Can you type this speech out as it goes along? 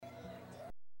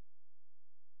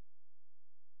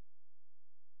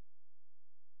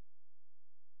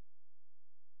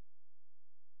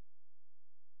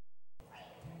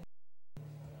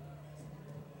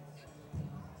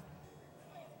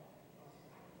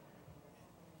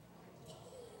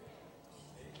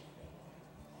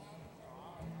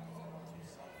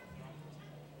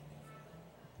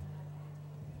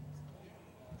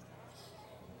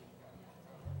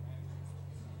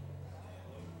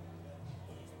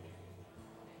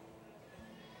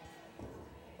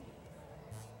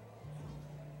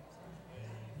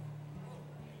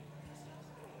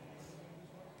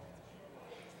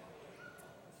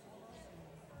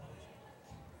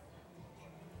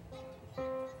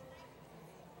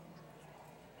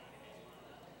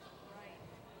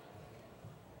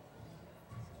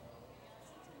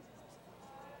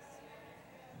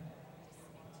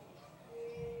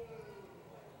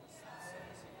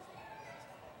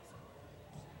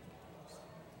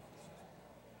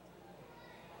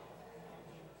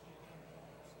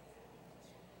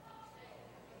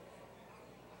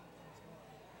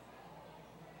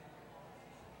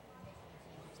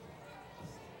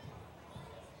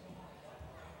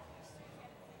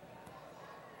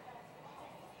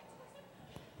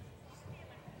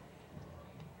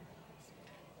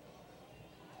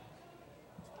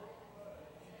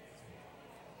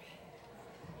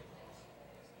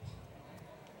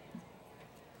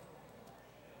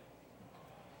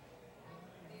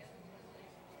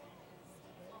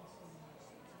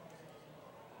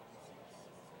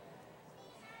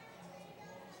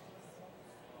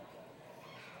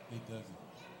Dougie.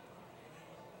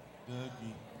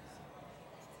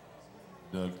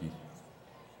 Dougie.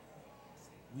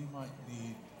 We might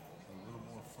need a little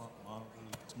more front monitor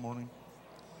this morning.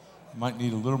 Might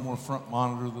need a little more front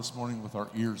monitor this morning with our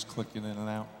ears clicking in and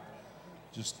out,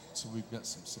 just so we've got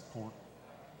some support.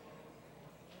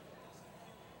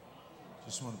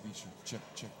 Just want to be sure. Check,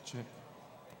 check, check.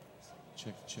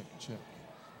 Check, check, check.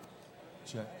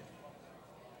 Check.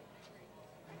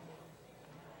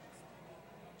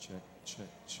 Check, check,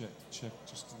 check, check.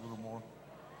 Just a little more.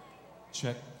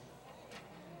 Check.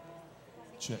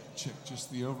 Check, check.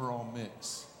 Just the overall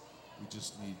mix. We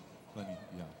just need plenty.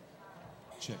 Yeah.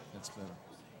 Check. That's better.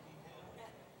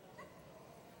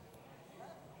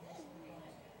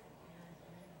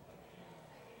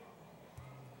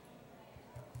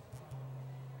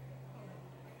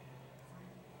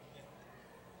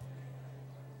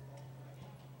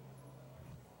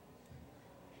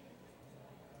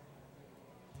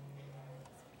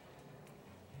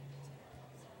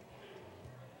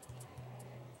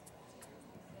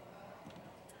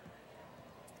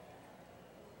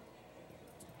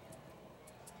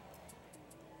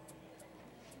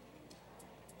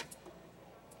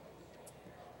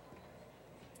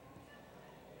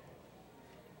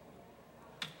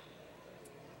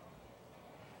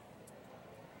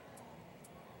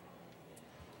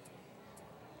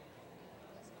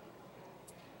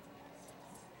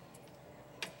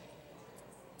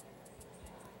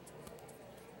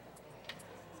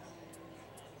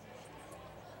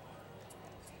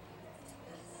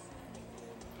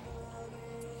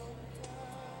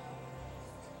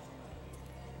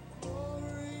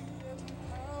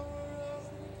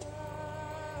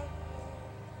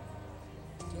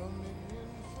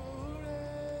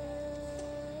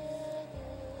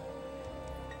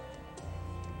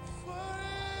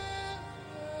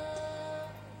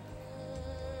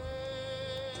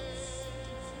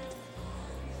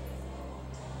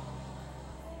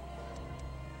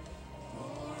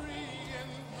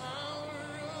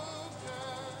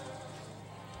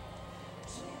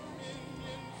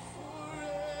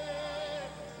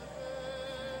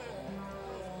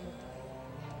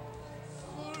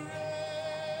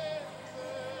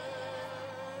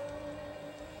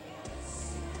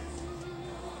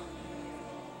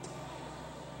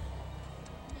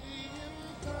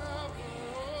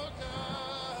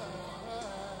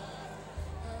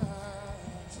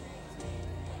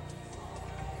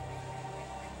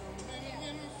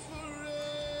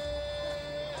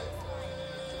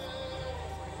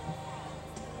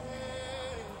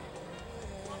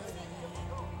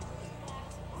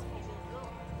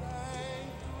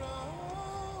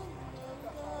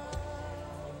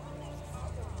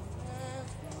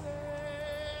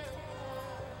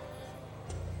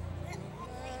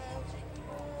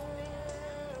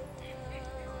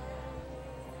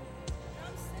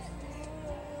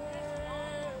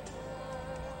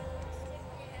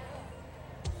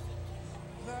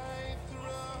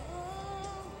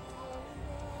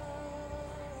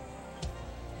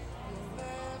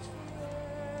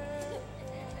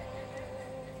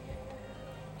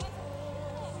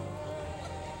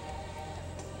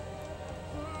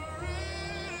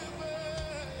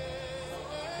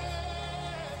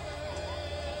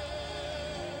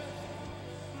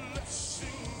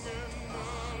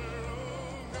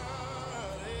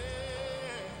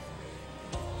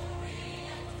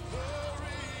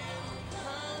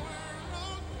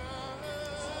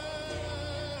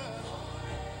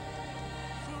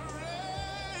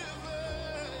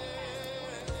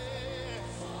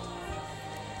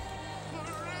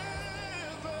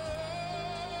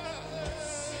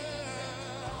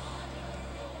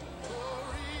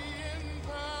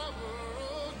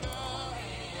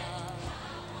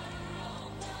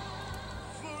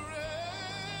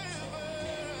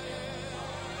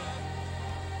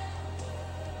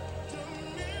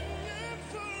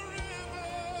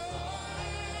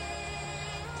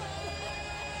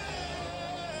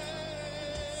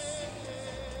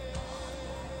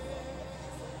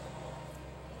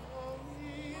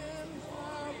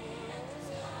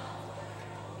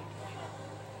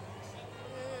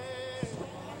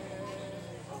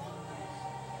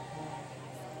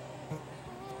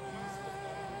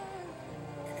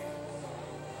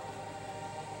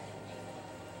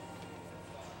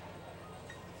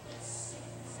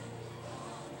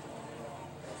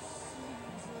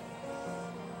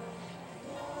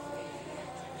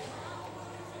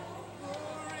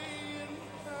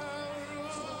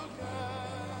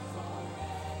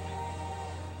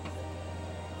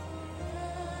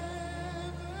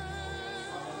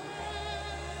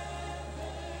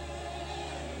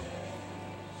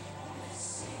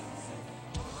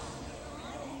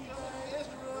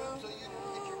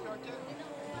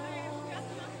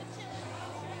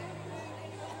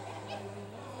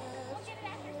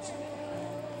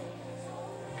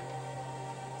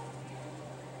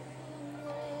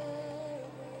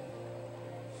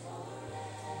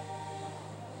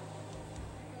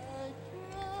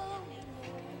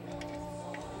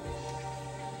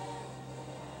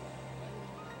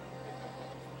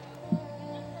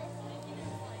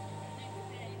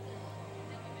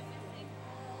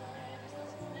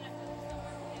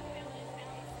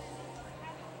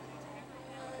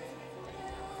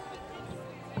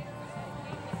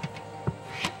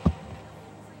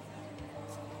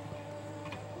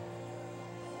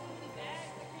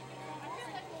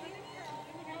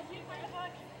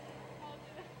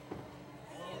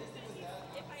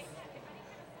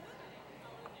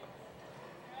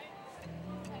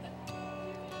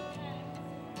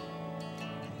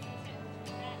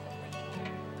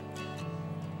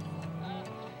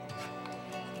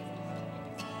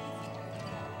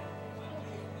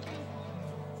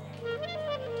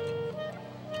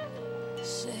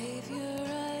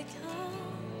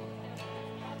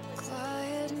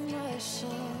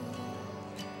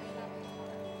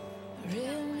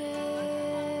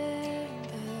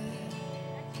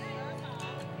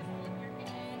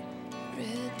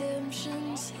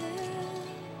 redemption's hill,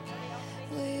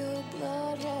 where your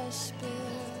blood was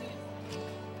spilled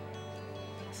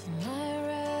for my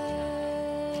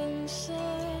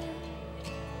ransom.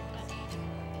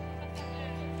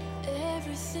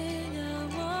 Everything I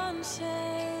once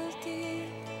held dear,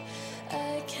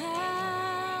 I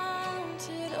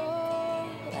counted all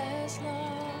as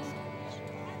lost.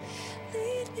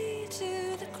 Lead me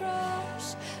to the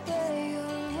cross where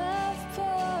your love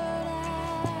poured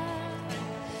out.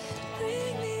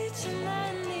 Bring me to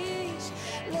my knees,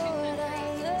 Lord,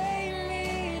 I lay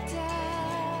me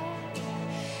down.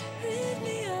 Rid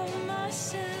me of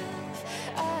myself,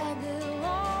 I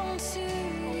belong to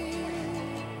you.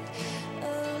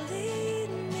 Oh, lead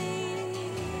me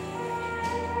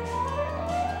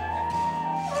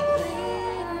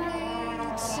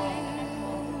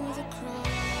to the cross.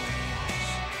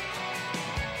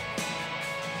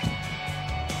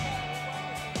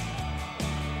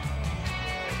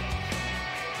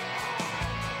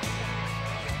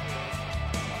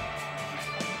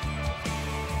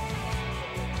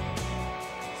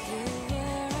 You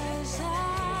were as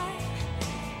I,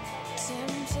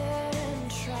 tempted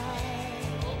and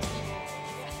tried.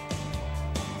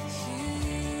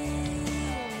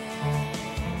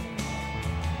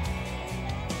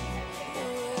 The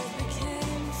Word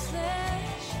became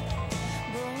flesh,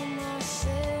 bore my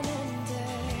sin and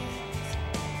death.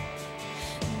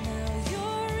 Now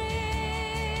you're risen.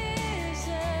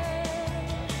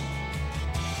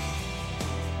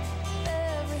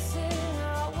 Everything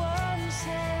I once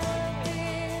held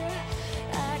dear,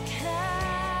 I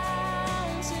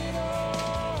counted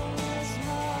all as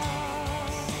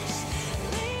lost.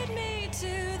 Lead me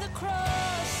to the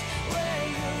cross where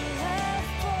your love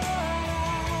poured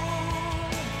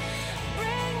out.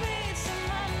 Bring me to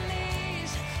my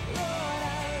knees, Lord, I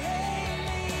lay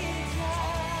me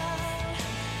down.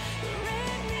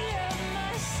 Rid me of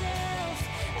myself,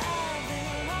 I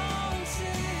belong to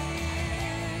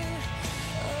you.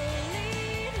 Oh,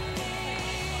 lead me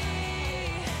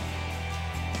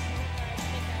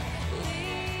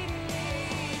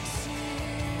to your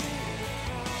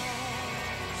heart.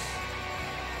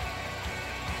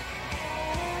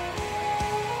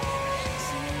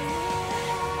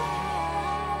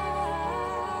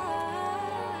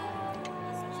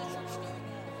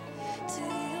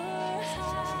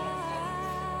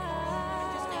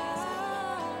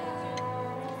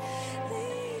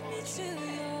 Lead me to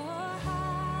your heart.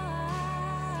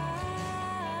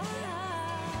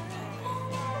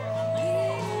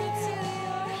 Lead me to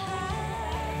your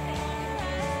heart.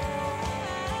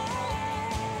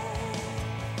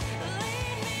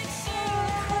 Lead me to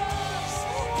the cross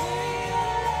where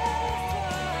your love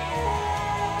poured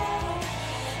out.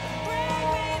 Bring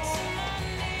me to my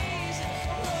knees,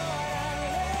 Lord, I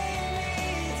lay me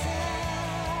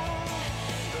down.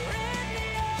 Rid me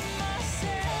of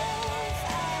myself, I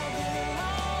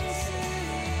belong to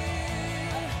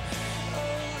you.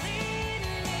 Oh, lead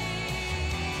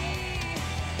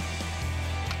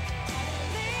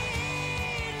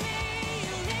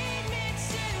me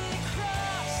to the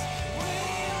cross where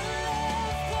your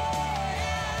love poured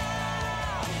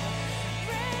out.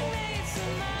 Bring me to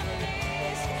my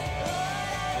knees,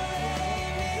 Lord, I lay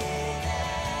me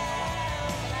down.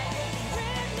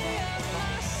 Rid me of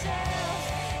myself,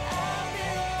 I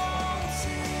belong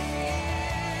to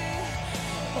you.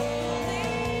 Oh,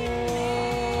 lead me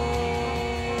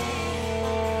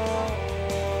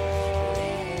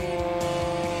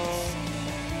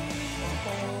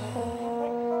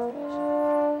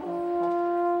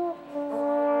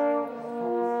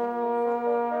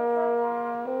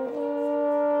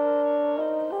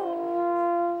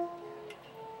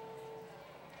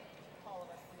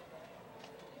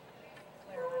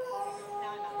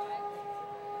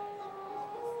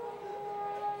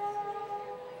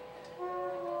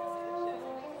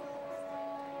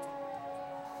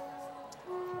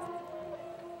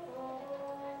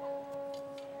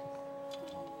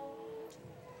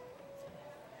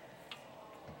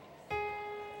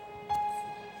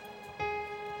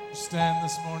Stand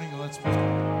this morning and let's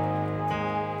pray.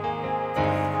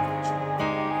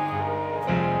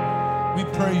 We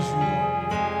praise you, Lord.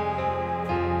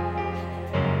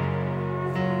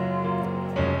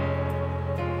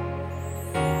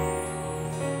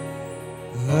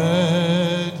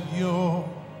 Let your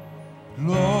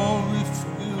glory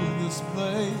fill this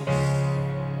place.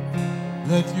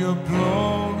 Let your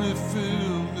glory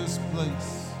fill this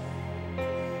place.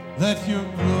 Let your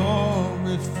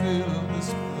glory fill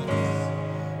this place.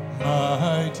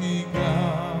 Mighty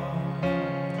God,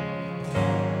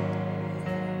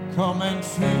 come and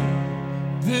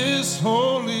fill this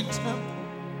holy temple.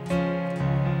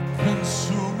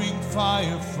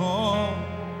 fire fall.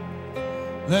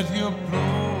 Let your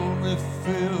glory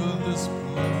fill this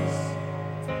place,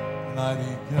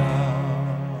 mighty God.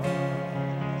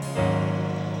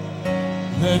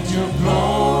 Let your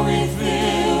glory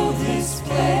fill this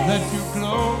place. Let your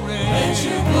glory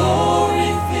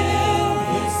fill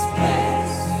this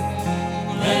place.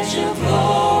 Let your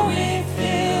glory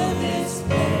fill this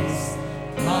place,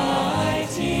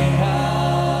 mighty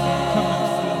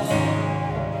God.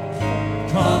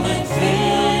 Come and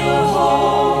fill your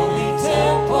holy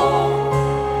temple.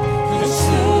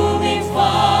 Consuming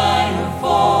fire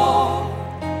fall.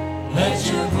 Let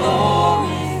your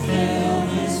glory fill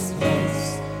this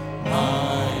place,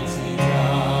 mighty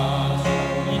God.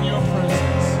 In your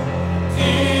presence,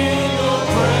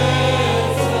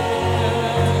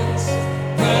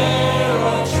 there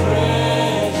are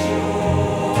treasures.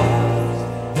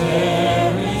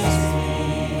 There is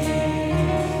peace.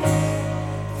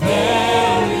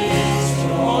 There is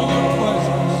joy.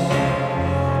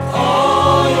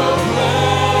 All your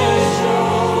pleasures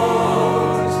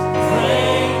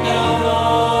rain down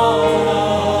on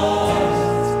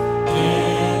us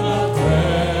in the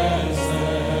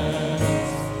presence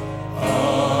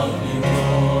of you,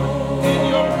 Lord. In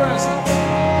your presence,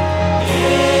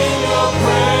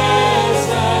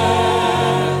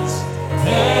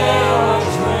 there are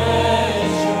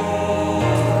treasures.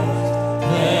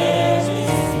 There is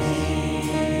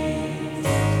peace.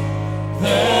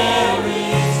 There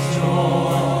is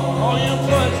joy.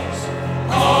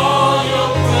 All your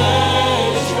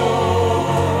pleasures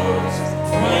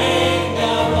rain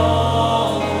down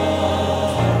on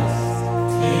us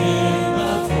in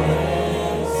the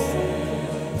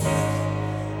presence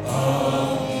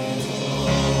of you,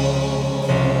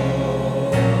 Lord.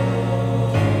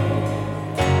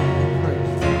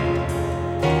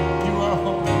 You are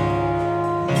holy.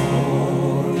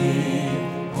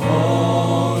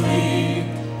 Holy,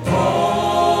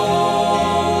 holy,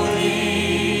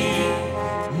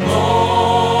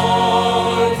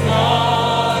 Lord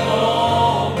God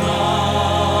Almighty.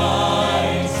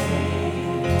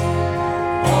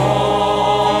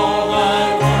 All thy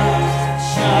works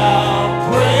shall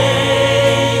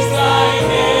praise thy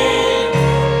name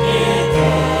in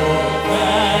earth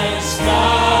and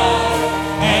sky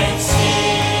and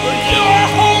sea. For you are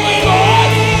holy,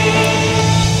 Lord.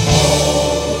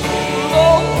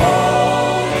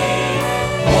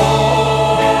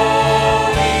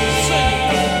 Lord,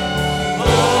 sing it.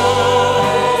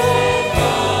 Lord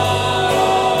God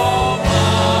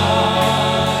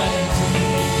Almighty,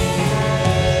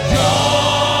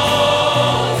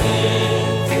 God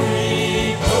in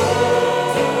three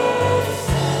persons,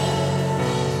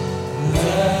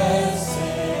 blessed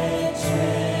Trinity.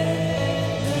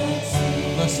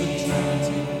 Blessed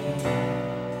Trinity.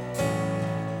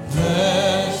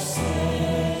 Blessed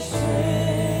Trinity.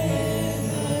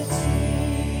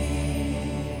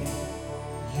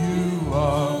 You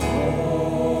are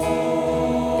holy.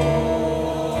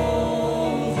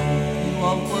 You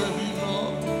are worthy,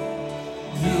 Lord.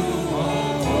 You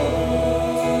are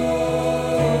worthy.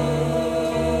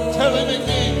 Tell him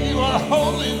again, you are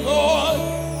holy, Lord.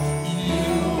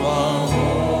 You are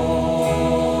holy.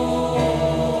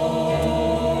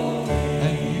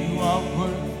 And you are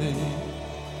worthy.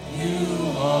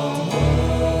 You are worthy.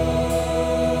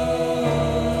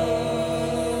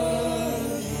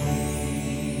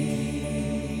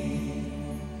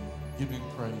 Giving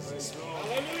praises.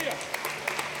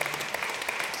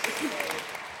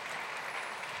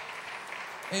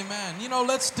 Amen. You know,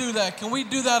 let's do that. Can we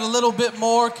do that a little bit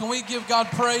more? Can we give God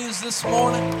praise this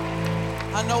morning?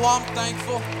 I know I'm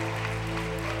thankful.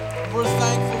 We're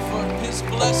thankful for His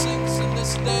blessings in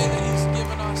this day that He's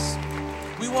given us.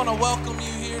 We want to welcome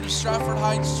you here to Stratford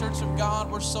Heights Church of God.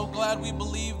 We're so glad. We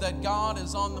believe that God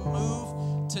is on the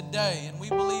move today, and we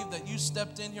believe that you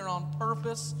stepped in here on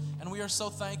purpose, and we are so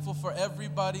thankful for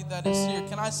everybody that is here.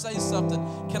 Can I say something?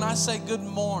 Can I say good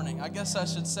morning? I guess I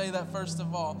should say that first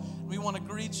of all. We want to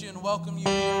greet you and welcome you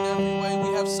here in every way.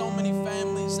 We have so many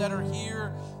families that are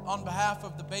here on behalf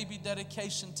of the baby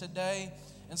dedication today.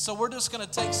 And so we're just going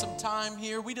to take some time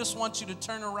here. We just want you to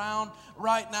turn around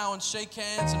right now and shake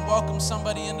hands and welcome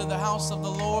somebody into the house of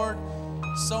the Lord.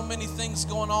 So many things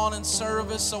going on in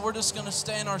service, so we're just going to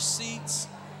stay in our seats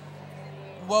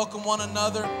and welcome one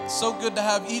another. So good to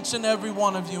have each and every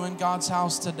one of you in God's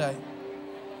house today.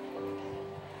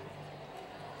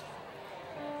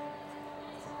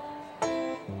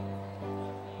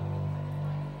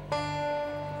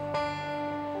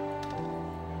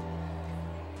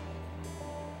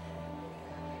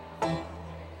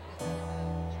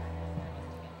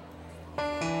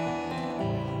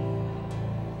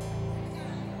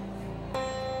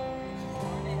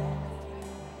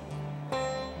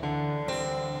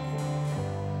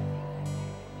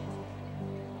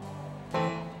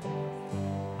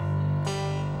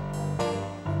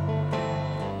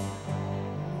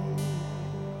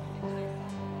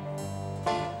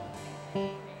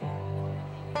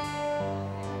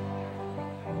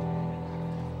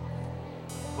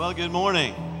 Well, good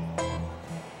morning.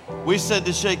 We said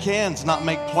to shake hands, not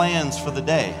make plans for the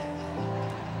day.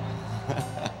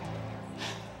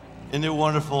 Isn't it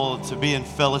wonderful to be in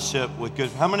fellowship with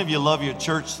good? How many of you love your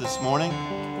church this morning?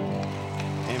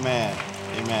 Amen.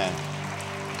 Amen.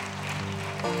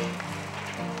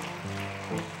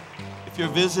 If you're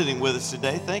visiting with us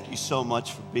today, thank you so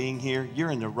much for being here.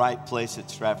 You're in the right place at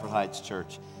Stratford Heights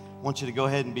Church. I want you to go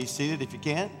ahead and be seated if you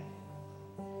can.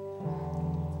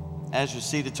 As you're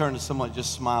seated, turn to someone,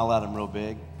 just smile at them real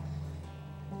big.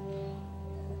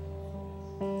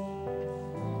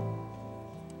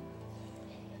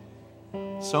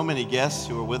 So many guests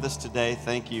who are with us today,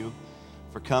 thank you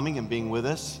for coming and being with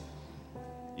us.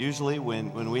 Usually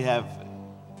when we have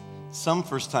some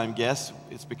first-time guests,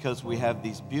 it's because we have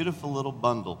these beautiful little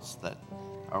bundles that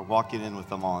are walking in with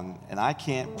them on. And I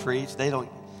can't preach. They don't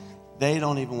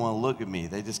even want to look at me.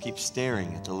 They just keep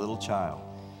staring at the little child.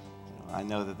 I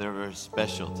know that they're very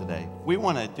special today. We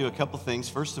want to do a couple things.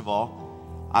 First of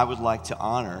all, I would like to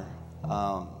honor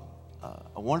a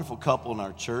wonderful couple in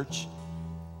our church.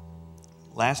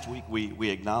 Last week we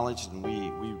acknowledged and we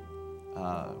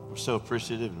were so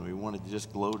appreciative, and we wanted to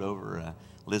just gloat over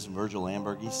Liz and Virgil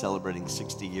Lambergy celebrating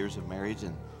 60 years of marriage,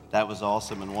 and that was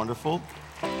awesome and wonderful.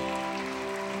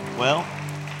 Well,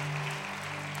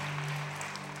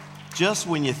 just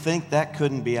when you think that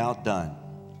couldn't be outdone,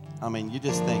 I mean, you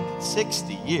just think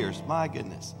 60 years, my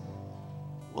goodness.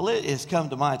 Well, it has come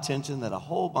to my attention that a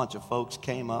whole bunch of folks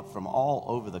came up from all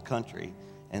over the country,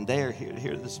 and they are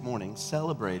here this morning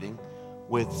celebrating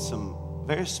with some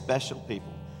very special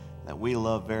people that we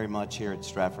love very much here at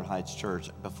Stratford Heights Church.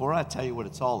 Before I tell you what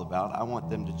it's all about, I want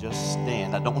them to just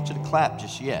stand. I don't want you to clap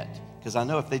just yet, because I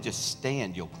know if they just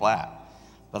stand, you'll clap.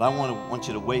 But I want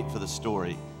you to wait for the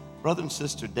story. Brother and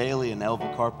Sister Daly and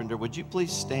Elva Carpenter, would you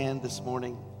please stand this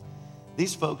morning?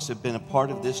 These folks have been a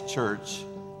part of this church,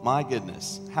 my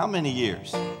goodness, how many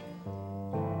years?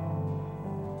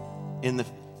 In the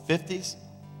 50s?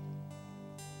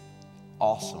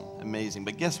 Awesome, amazing.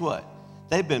 But guess what?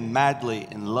 They've been madly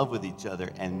in love with each other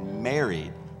and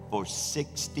married for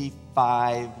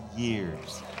 65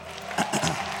 years.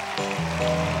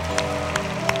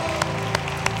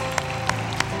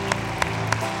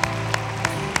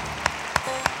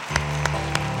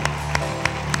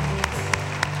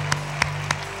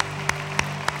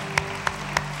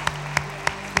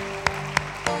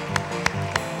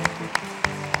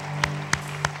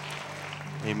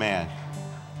 Amen.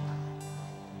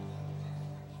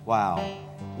 Wow.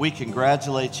 We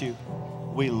congratulate you.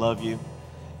 We love you.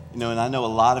 You know, and I know a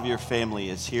lot of your family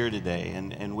is here today,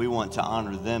 and we want to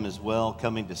honor them as well,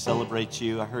 coming to celebrate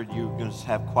you. I heard you were going to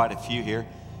have quite a few here.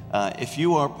 If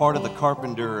you are part of the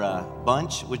Carpenter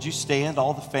bunch, would you stand,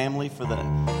 all the family, for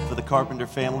the Carpenter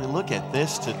family? Look at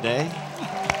this today.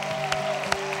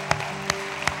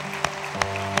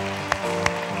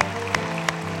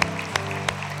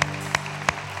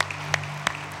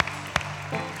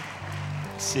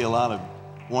 See a lot of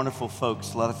wonderful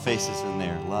folks, a lot of faces in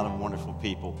there, a lot of wonderful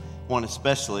people. One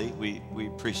especially, we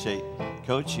appreciate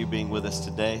Coach, you being with us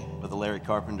today, Brother Larry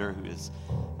Carpenter, who is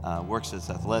works as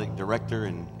athletic director,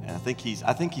 and I think he's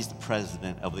the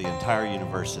president of the entire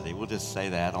university. We'll just say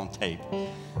that on tape.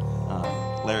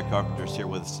 Larry Carpenter is here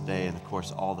with us today, and of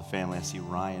course all the family. I see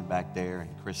Ryan back there, and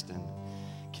Kristen,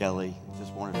 Kelly,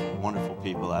 just wonderful, wonderful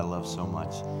people I love so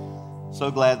much. So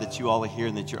glad that you all are here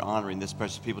and that you're honoring this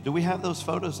precious people. Do we have those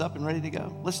photos up and ready to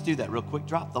go? Let's do that real quick.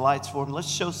 Drop the lights for them. Let's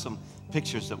show some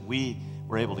pictures that we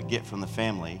were able to get from the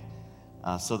family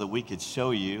so that we could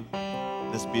show you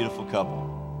this beautiful couple.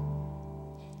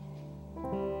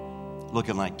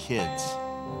 Looking like kids.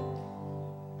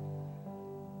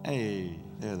 Hey,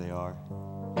 there they are.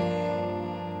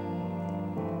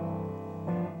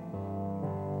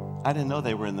 I didn't know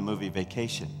they were in the movie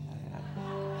Vacation.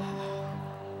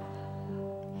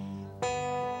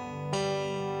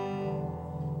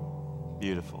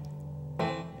 Beautiful.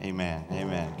 Amen.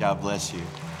 Amen. God bless you.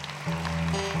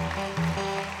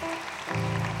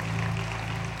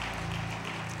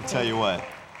 I'll tell you what,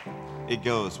 it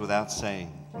goes without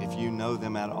saying, if you know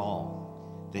them at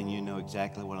all, then you know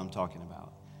exactly what I'm talking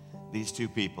about. These two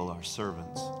people are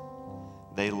servants.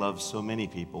 They love so many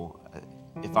people.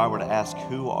 If I were to ask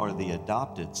who are the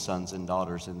adopted sons and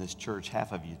daughters in this church,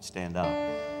 half of you'd stand up.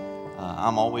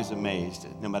 I'm always amazed.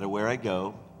 No matter where I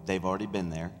go, they've already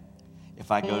been there. If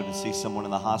I go to see someone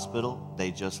in the hospital, they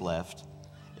just left.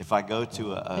 If I go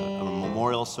to a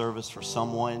memorial service for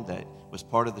someone that was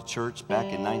part of the church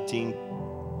back in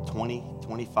 1920,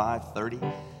 25, 30,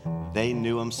 they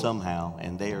knew them somehow,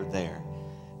 and they are there.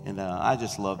 And I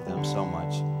just love them so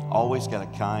much. Always got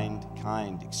a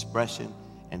kind expression.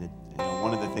 And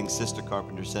one of the things thing Sister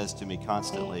Carpenter says to me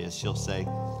constantly is she'll say,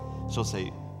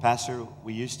 Pastor,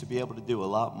 we used to be able to do a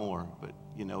lot more, but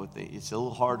it's a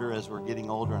little harder as we're getting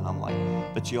older. And I'm like,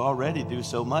 but you already do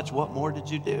so much. What more did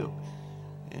you do?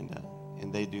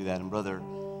 And they do that. And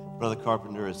Brother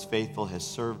Carpenter is faithful, has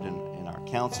served in our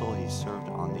council. He's served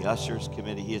on the ushers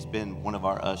committee. He has been one of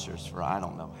our ushers for I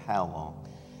don't know how long,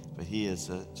 but he is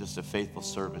just a faithful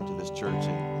servant to this church.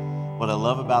 And what I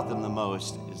love about them the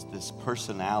most is this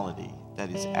personality that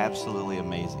is absolutely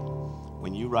amazing.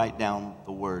 When you write down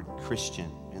the word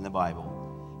Christian in the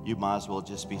Bible, you might as well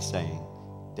just be saying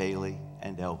Daly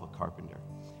and Elva Carpenter.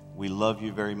 We love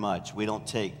you very much. We don't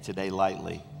take today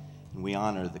lightly, and we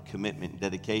honor the commitment and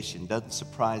dedication. It doesn't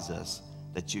surprise us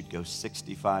that you'd go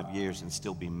 65 years and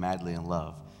still be madly in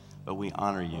love, but we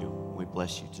honor you. We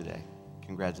bless you today.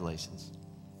 Congratulations.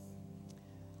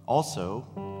 Also,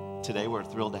 today we're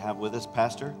thrilled to have with us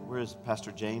Pastor. Where is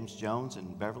Pastor James Jones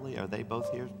and Beverly? Are they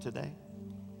both here today?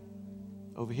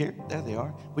 Over here? There they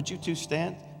are. Would you two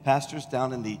stand? Pastors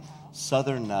down in the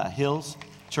Southern Hills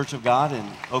Church of God in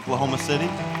Oklahoma City.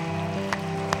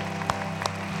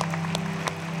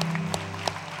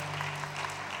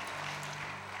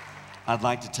 I'd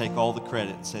like to take all the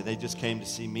credit and say they just came to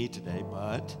see me today,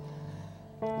 but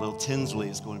little Tinsley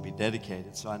is going to be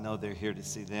dedicated, so I know they're here to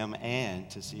see them and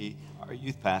to see our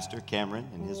youth pastor, Cameron,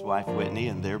 and his wife, Whitney,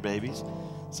 and their babies.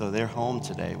 So they're home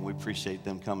today, and we appreciate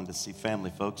them coming to see family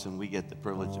folks, and we get the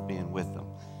privilege of being with them.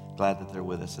 Glad that they're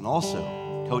with us. And also,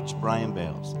 Coach Brian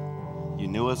Bales. You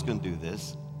knew I was going to do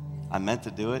this. I meant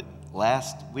to do it.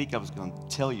 Last week I was going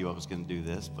to tell you I was going to do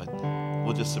this, but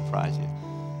we'll just surprise you.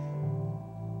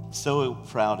 So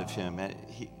proud of him.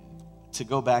 To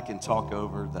go back and talk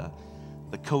over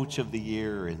the coach of the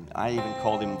year, and I even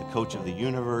called him the coach of the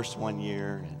universe one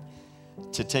year,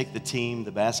 and to take the team,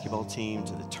 the basketball team,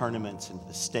 to the tournaments and to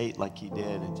the state like he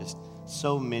did, and just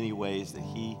so many ways that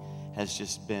he has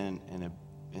just been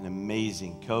an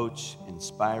amazing coach,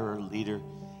 inspirer, leader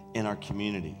in our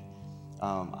community.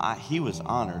 He was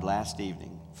honored last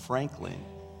evening. Franklin,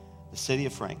 the city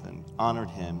of Franklin, honored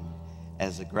him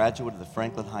as a graduate of the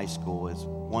Franklin High School, as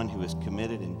one who has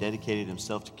committed and dedicated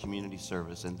himself to community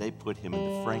service, and they put him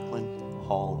in the Franklin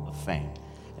Hall of Fame.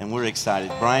 And we're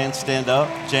excited. Brian, stand up.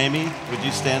 Jamie, would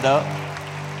you stand up?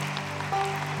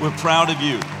 We're proud of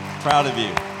you. Proud of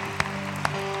you.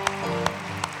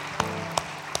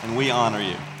 And we honor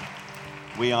you.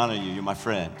 We honor you. You're my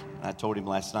friend. I told him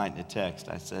last night in a text,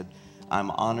 I said, I'm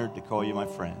honored to call you my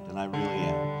friend, and I really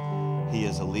am. He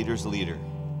is a leader's leader.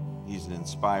 He's an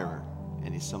inspirer,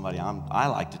 and he's somebody I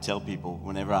like to tell people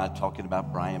whenever I'm talking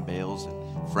about Brian Bales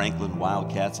and Franklin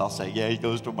Wildcats, I'll say, yeah, he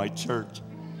goes to my church.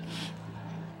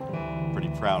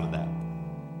 Pretty proud of that.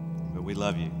 But we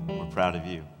love you. We're proud of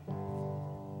you.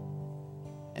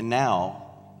 And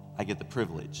now I get the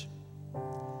privilege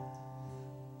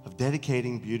of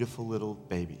dedicating beautiful little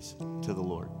babies to the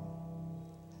Lord.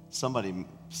 Somebody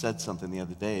said something the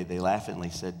other day. They laughingly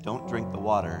said, don't drink the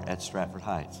water at Stratford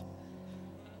Heights.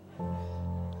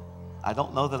 I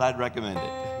don't know that I'd recommend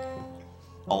it.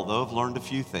 Although I've learned a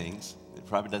few things, it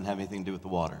probably doesn't have anything to do with the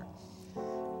water.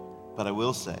 But I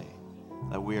will say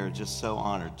that we are just so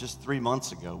honored. Just 3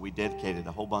 months ago, we dedicated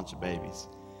a whole bunch of babies.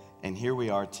 And here we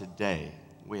are today.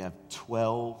 We have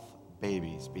 12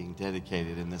 babies being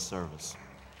dedicated in this service.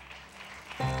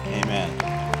 Amen.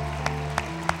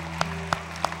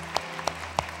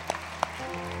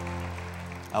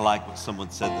 I like what someone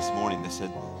said this morning. They said,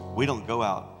 we don't go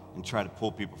out and try to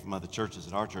pull people from other churches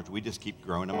at our church. We just keep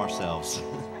growing them ourselves.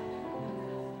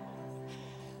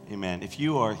 Amen. If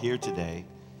you are here today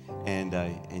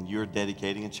and you're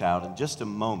dedicating a child, in just a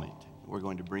moment, we're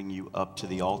going to bring you up to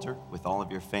the altar with all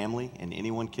of your family and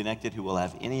anyone connected who will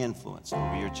have any influence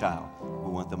over your child.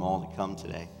 We want them all to come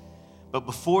today. But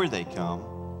before they come,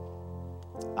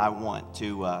 I want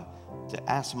to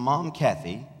ask Mom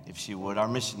Kathy, if she would, our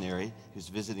missionary who's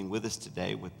visiting with us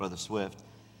today with Brother Swift.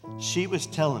 She was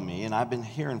telling me, and I've been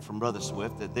hearing from Brother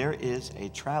Swift, that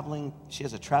she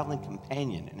has a traveling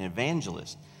companion, an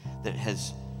evangelist that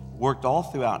has worked all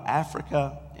throughout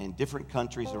Africa and different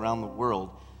countries around the world,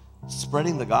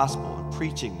 spreading the gospel and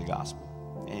preaching the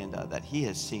gospel, and that he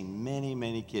has seen many,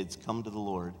 many kids come to the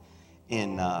Lord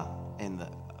in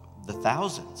the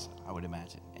thousands, I would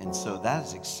imagine. And so that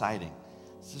is exciting.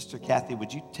 Sister Kathy,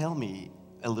 would you tell me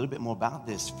a little bit more about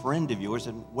this friend of yours,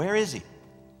 and where is he?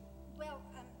 Well,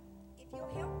 if you'll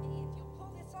help me, if you'll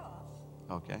pull this off.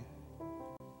 Okay.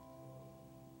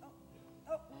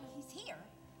 Oh, he's here.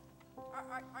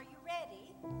 Are you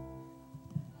ready?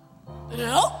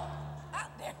 No. Oh,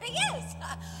 there he is.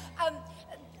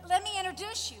 Let me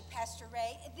introduce you, Pastor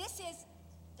Ray. This is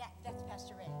That's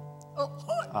Pastor Ray. Oh,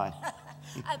 Hi.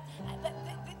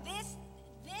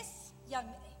 This young,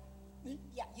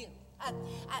 yeah, you.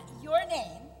 Your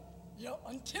name? Yeah,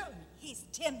 I'm Timmy. He's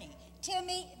Timmy.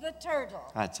 Timmy the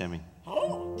turtle. Hi, Timmy.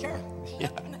 Oh, okay. Yeah.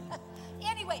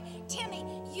 Anyway, Timmy,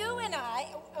 you and I,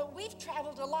 we've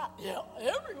traveled a lot. Yeah,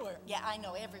 everywhere. Yeah, I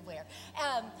know, everywhere.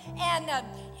 And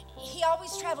he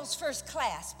always travels first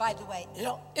class, by the way.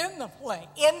 Yeah, in the plane.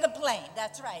 In the plane,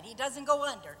 that's right. He doesn't go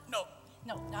under. No.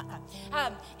 No,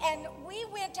 and we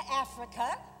went to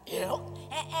Africa. Yeah.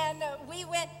 And we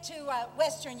went to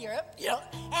Western Europe. Yeah.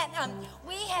 And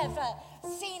we have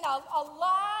seen a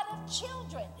lot of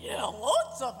children. Yeah,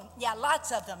 lots of them. Yeah,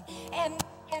 lots of them.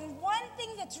 And one thing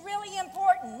that's really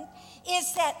important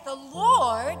is that the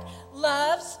Lord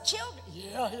loves children.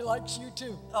 Yeah, he likes you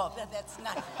too. Oh, that's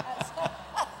nice.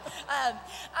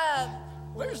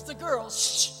 Where's the girls?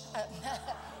 Shh.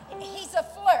 He's a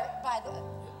flirt, by the way.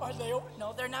 Are they over?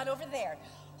 No, they're not over there.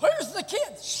 Where's the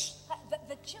kids? Shh.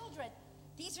 The children,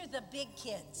 these are the big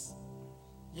kids.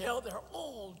 Yeah, they're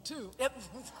old too.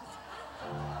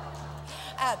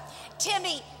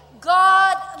 Timmy,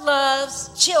 God loves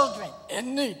children.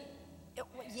 And me.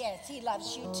 Yes, he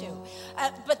loves you too.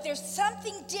 But there's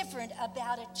something different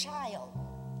about a child.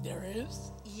 There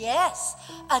is? Yes,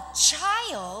 a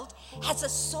child has a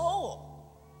soul.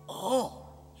 Oh.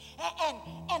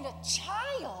 And a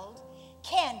child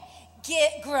can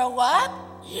grow up.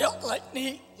 Yeah, like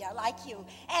me. Yeah, like you.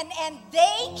 And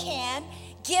they can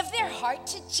give their heart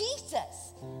to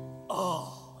Jesus.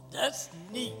 Oh, that's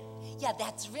neat. Yeah,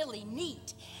 that's really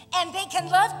neat. And they can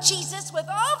love Jesus with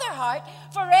all their heart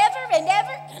forever and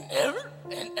ever. And ever,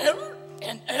 and ever,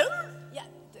 and ever. Yeah,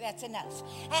 that's enough.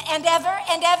 And ever,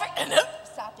 and ever. And ever.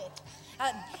 Stop it.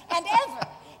 And ever.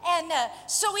 And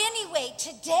so anyway,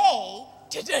 today.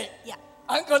 Yeah.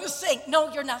 I'm going to sing.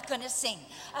 No, you're not going to sing.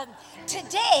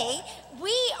 Today,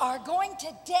 we are going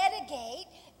to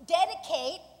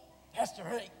dedicate. Pastor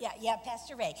Ray. Yeah,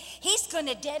 Pastor Ray. He's going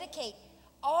to dedicate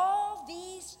all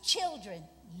these children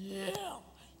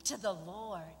to the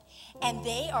Lord. And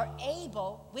they are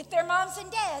able, with their moms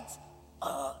and dads.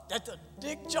 That's a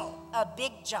big job. A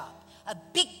big job. A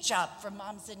big job for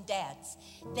moms and dads.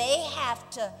 They have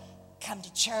to come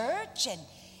to church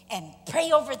and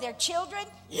pray over their children.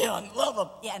 Yeah, and love them.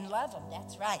 Yeah, and love them.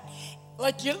 That's right.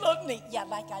 Like you love me. Yeah,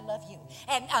 like I love you.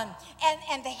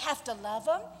 And they have to love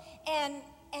them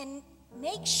and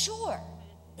make sure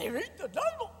they read the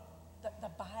Bible.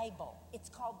 The Bible. It's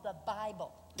called the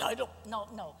Bible. Bible.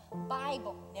 No,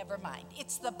 Bible. Never mind.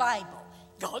 It's the Bible.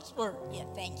 God's word. Yeah,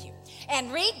 thank you.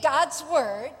 And read God's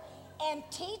word and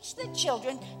teach the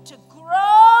children to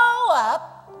grow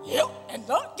up. Yep, and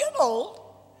not get old.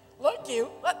 Like you.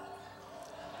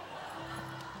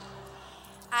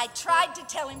 I tried to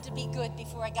tell him to be good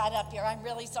before I got up here. I'm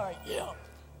really sorry. Yeah.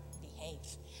 Behave.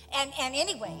 And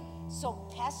anyway,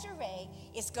 so Pastor Ray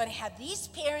is going to have these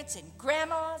parents and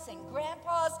grandmas and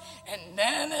grandpas and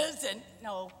nanas and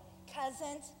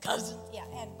cousins. Yeah,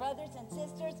 and brothers and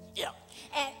sisters. Yeah.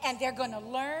 And they're going to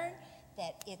learn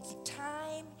that it's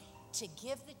time to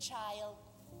give the child.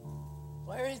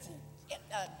 Where is he?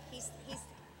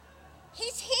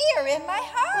 He's here in my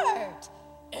heart.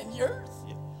 And yours?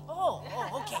 Yeah. Oh,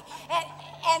 okay.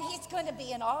 And he's going to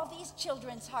be in all these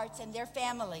children's hearts and their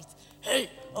families. Hey,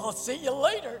 I'll see you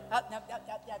later. No.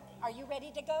 Are you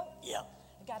ready to go? Yeah.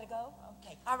 You got to go?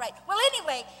 Okay. All right. Well,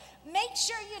 anyway, make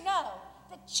sure you know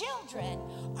the children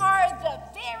are the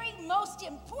very most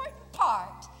important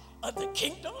part of the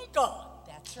kingdom of God.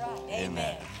 That's right.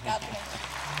 Amen. God bless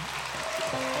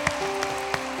you.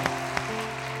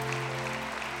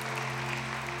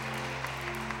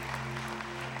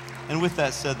 And with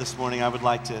that said, this morning, I would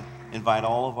like to invite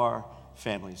all of our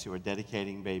families who are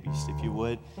dedicating babies, if you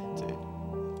would, to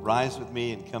rise with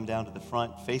me and come down to the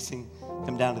front,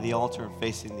 come down to the altar and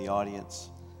facing the audience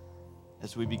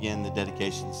as we begin the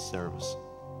dedication service.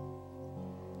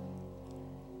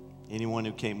 Anyone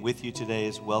who came with you today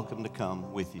is welcome to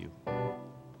come with you.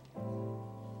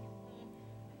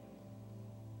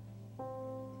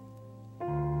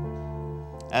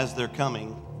 As they're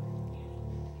coming,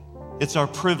 it's our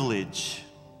privilege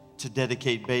to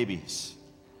dedicate babies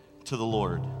to the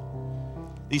Lord.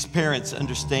 These parents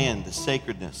understand the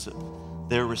sacredness of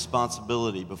their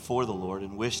responsibility before the Lord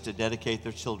and wish to dedicate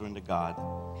their children to God.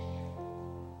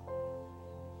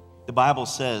 The Bible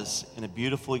says in a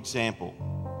beautiful example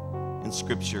in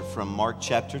Scripture from Mark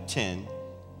chapter 10,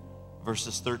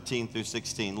 verses 13 through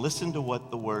 16. Listen to what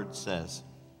the Word says.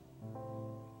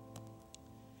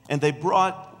 And they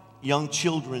brought young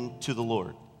children to the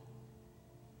Lord,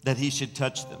 that he should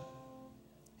touch them.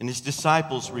 And his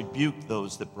disciples rebuked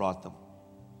those that brought them.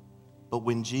 But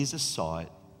when Jesus saw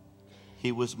it,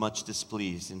 he was much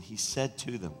displeased, and he said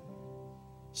to them,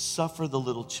 "Suffer the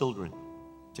little children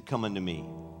to come unto me,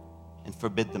 and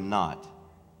forbid them not.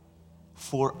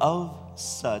 For of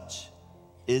such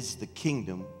is the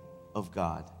kingdom of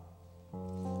God.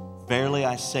 Verily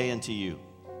I say unto you,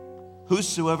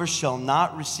 whosoever shall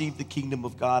not receive the kingdom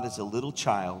of God as a little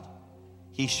child,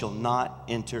 he shall not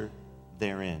enter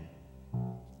therein."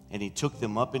 And he took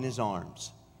them up in his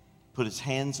arms, put his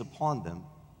hands upon them,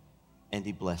 and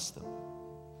he blessed them.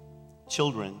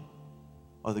 Children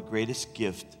are the greatest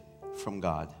gift from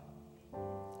God.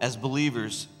 As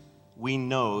believers, we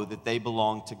know that they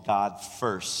belong to God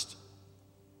first,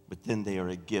 but then they are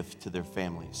a gift to their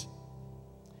families.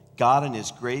 God in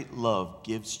his great love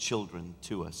gives children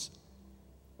to us.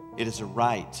 It is a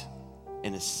right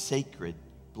and a sacred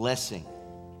blessing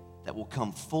that will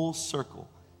come full circle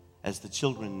as the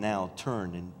children now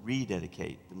turn and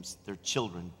rededicate their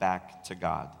children back to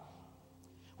God.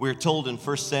 We are told in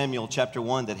 1 Samuel chapter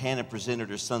 1 that Hannah presented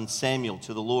her son Samuel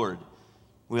to the Lord.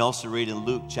 We also read in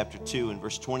Luke chapter 2 and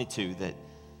verse 22 that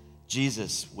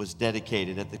Jesus was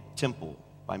dedicated at the temple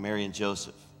by Mary and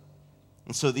Joseph.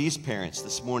 And so these parents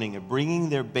this morning are bringing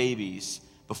their babies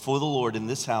before the Lord in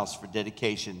this house for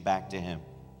dedication back to him.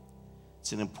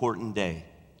 It's an important day.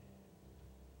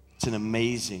 It's an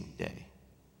amazing day.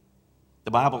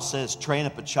 The Bible says, "Train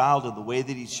up a child in the way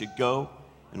that he should go,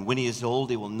 and when he is old,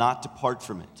 he will not depart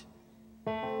from it."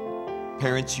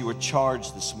 Parents, you are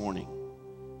charged this morning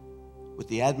with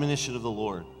the admonition of the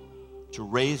Lord to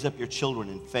raise up your children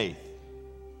in faith.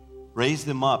 Raise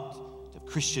them up to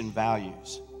Christian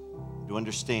values, to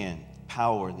understand the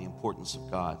power and the importance of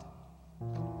God.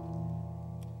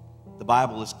 The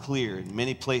Bible is clear in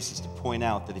many places to point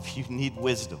out that if you need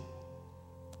wisdom,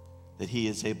 that he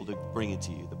is able to bring it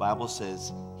to you. The Bible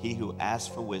says, he who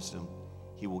asks for wisdom,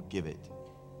 he will give it.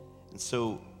 And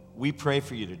so we pray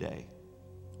for you today.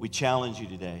 We challenge you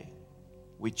today.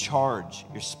 We charge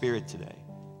your spirit today.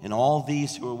 And all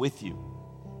these who are with you,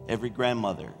 every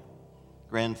grandmother,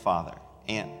 grandfather,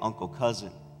 aunt, uncle,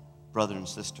 cousin, brother, and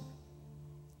sister.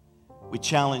 We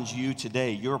challenge you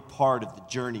today. You're a part of the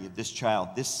journey of this child.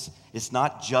 This is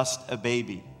not just a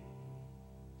baby.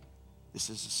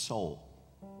 This is a soul.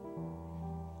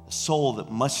 A soul that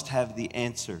must have the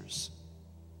answers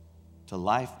to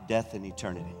life, death, and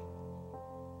eternity.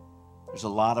 There's a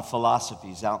lot of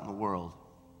philosophies out in the world.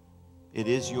 It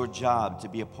is your job to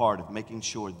be a part of making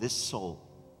sure this soul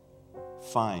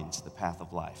finds the path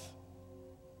of life.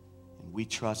 And we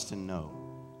trust and know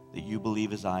that you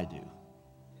believe as I do,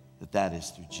 that that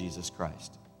is through Jesus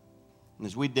Christ. And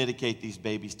as we dedicate these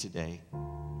babies today,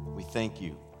 we thank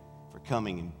you for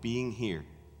coming and being here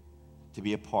to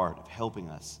be a part of helping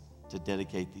us to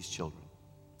dedicate these children.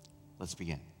 Let's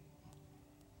begin.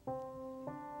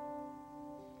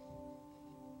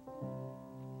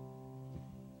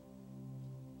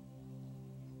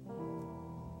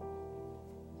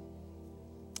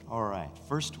 All right,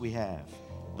 first we have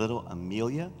little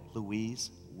Amelia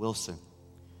Louise Wilson.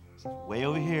 Way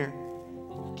over here.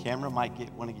 Camera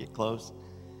might want to get close.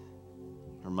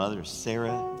 Her mother is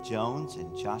Sarah Jones,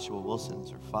 and Joshua Wilson is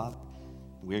her father.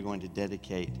 We're going to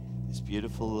dedicate this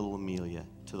beautiful little Amelia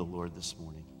to the Lord this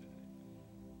morning.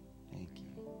 Thank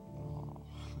you. Oh.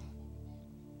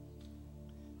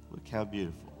 Look how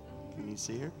beautiful. Can you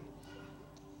see her?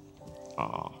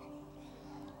 Oh.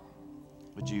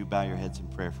 Would you bow your heads in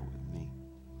prayer with me?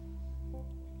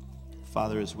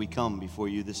 Father, as we come before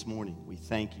you this morning, we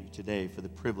thank you today for the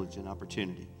privilege and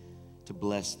opportunity to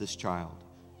bless this child.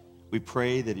 We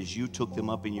pray that as you took them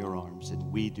up in your arms,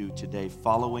 and we do today,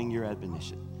 following your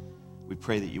admonition, we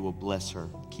pray that you will bless her,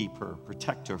 keep her,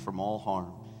 protect her from all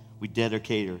harm. We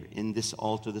dedicate her in this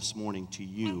altar this morning to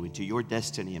you and to your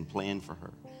destiny and plan for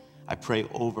her. I pray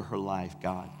over her life,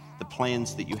 God, the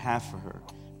plans that you have for her.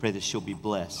 Pray that she'll be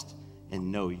blessed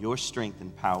and know your strength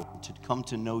and power to come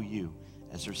to know you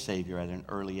as her Savior at an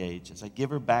early age. As I give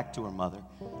her back to her mother,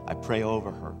 I pray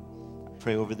over her. I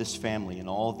pray over this family and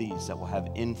all these that will have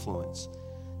influence,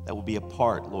 that will be a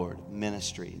part, Lord, of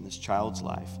ministry in this child's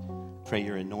life. Pray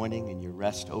your anointing and your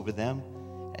rest over them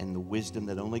and the wisdom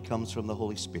that only comes from the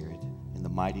Holy Spirit. In the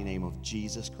mighty name of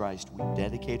Jesus Christ, we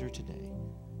dedicate her today.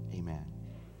 Amen.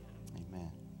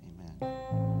 Amen.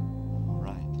 Amen. All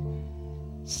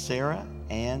right. Sarah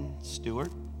Ann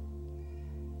Stewart.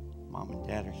 Mom and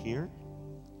Dad are here.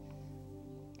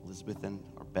 Elizabeth and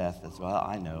or Beth as well,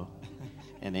 I know.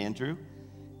 And Andrew.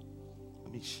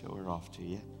 Let me show her off to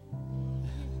you.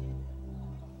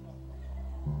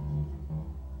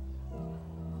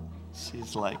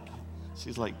 She's like,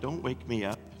 don't wake me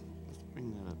up. Let's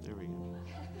bring that up. There we go.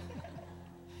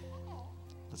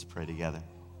 Let's pray together.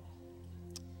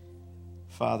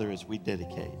 Father, as we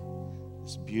dedicate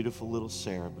this beautiful little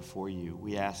Sarah before you,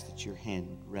 we ask that your hand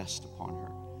would rest upon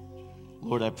her.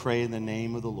 Lord, I pray in the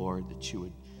name of the Lord that you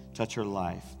would touch her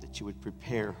life, that you would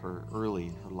prepare her early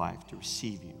in her life to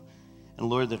receive you. And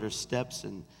Lord, that her steps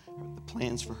and the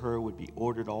plans for her would be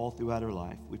ordered all throughout her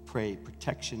life. We pray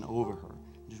protection over her.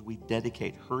 As we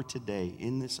dedicate her today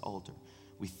in this altar,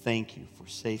 we thank you for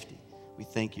safety. We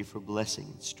thank you for blessing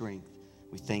and strength.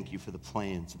 We thank you for the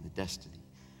plans and the destiny.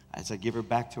 As I give her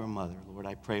back to her mother, Lord,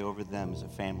 I pray over them as a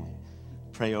family.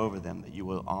 Pray over them that you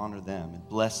will honor them and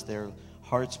bless their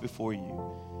hearts before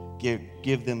you.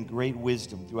 Give them great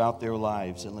wisdom throughout their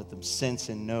lives and let them sense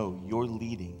and know your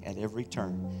leading at every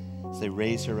turn. As they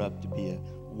raise her up to be a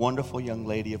wonderful young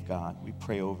lady of God, we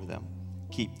pray over them.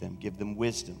 Keep them. Give them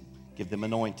wisdom. Give them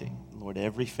anointing. Lord,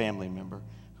 every family member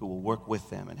who will work with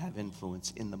them and have influence,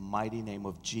 in the mighty name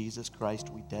of Jesus Christ,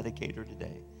 we dedicate her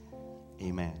today.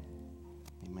 Amen.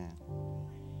 Amen.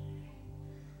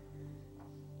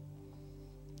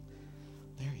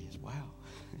 There he is. Wow.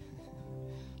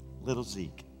 Little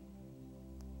Zeke.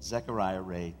 Zechariah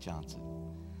Ray Johnson.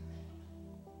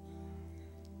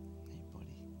 Hey,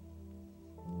 buddy.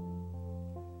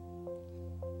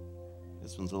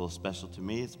 This one's a little special to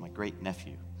me. It's my great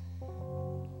nephew.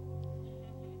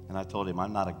 And I told him,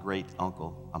 I'm not a great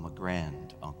uncle, I'm a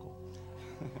grand uncle.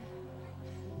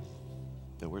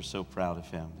 That we're so proud of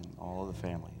him and all the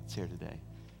family that's here today.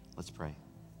 Let's pray.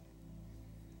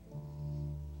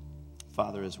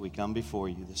 Father, as we come before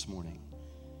you this morning,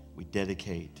 we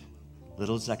dedicate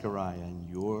little Zechariah in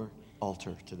your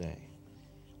altar today.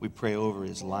 We pray over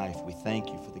his life. We thank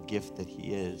you for the gift that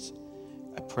he is.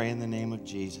 I pray in the name of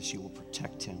Jesus, you will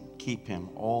protect him, keep him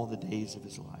all the days of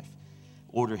his life.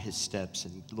 Order his steps.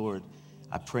 And Lord,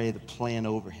 I pray the plan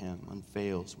over him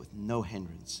unveils with no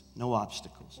hindrance, no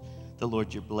obstacles. The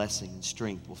Lord, your blessing and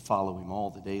strength will follow him all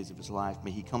the days of his life.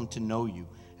 May he come to know you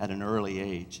at an early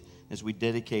age. As we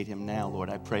dedicate him now, Lord,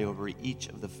 I pray over each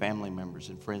of the family members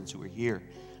and friends who are here.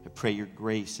 I pray your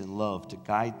grace and love to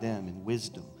guide them in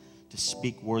wisdom, to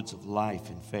speak words of life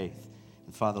and faith.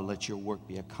 And Father, let your work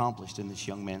be accomplished in this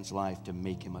young man's life to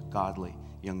make him a godly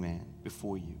young man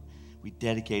before you. We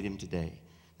dedicate him today.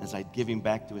 As I give him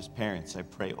back to his parents, I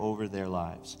pray over their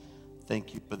lives.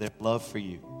 Thank you for their love for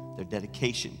you, their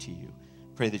dedication to you.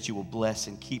 Pray that you will bless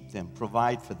and keep them,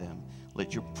 provide for them.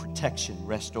 Let your protection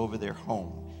rest over their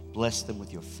home. Bless them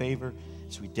with your favor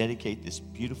as we dedicate this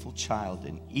beautiful child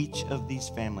and each of these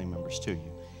family members to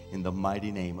you. In the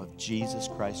mighty name of Jesus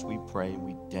Christ, we pray and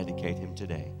we dedicate him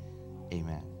today.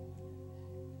 Amen.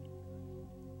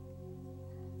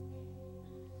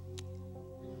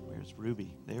 Where's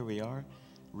Ruby? There we are.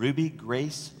 Ruby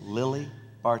Grace Lily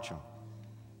Bartram.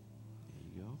 There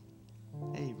you go.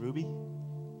 Hey, Ruby.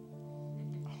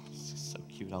 Oh, this is so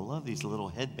cute. I love these little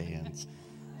headbands.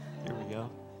 Here we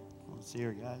go. Let's see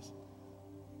her, guys.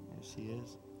 There she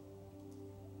is.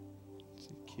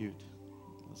 She's cute.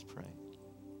 Let's pray.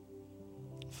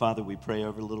 Father, we pray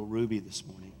over little Ruby this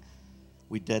morning.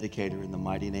 We dedicate her in the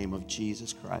mighty name of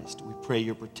Jesus Christ. We pray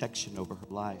your protection over her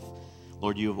life.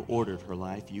 Lord, you have ordered her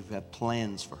life. You have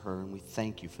plans for her, and we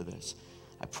thank you for this.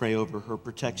 I pray over her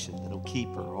protection that will keep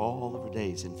her all of her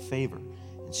days in favor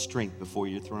and strength before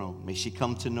your throne. May she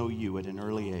come to know you at an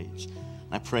early age.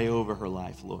 And I pray over her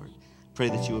life, Lord. Pray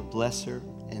that you would bless her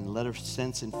and let her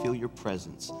sense and feel your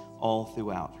presence all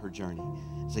throughout her journey.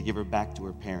 As I give her back to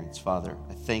her parents, Father,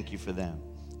 I thank you for them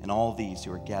and all these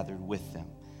who are gathered with them.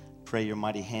 Pray your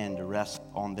mighty hand to rest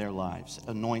on their lives.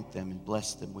 Anoint them and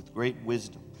bless them with great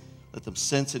wisdom. Let them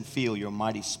sense and feel your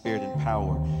mighty spirit and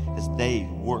power as they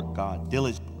work, God,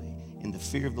 diligently in the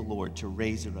fear of the Lord to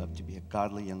raise her up to be a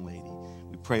godly young lady.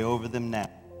 We pray over them now,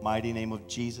 in the mighty name of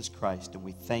Jesus Christ, and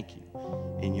we thank you.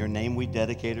 In your name we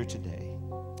dedicate her today.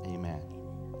 Amen.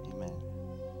 Amen.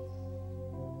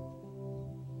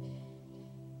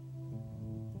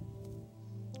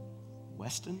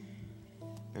 Weston,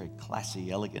 very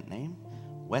classy, elegant name.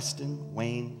 Weston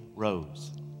Wayne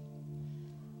Rose.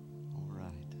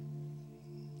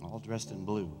 All dressed in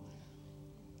blue.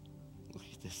 Look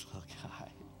at this little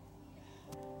guy.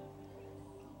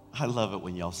 I love it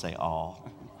when y'all say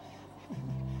all.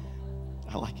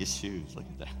 I like his shoes. Look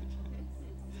at that.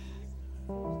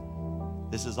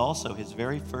 This is also his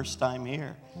very first time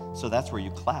here. So that's where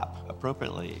you clap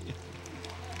appropriately.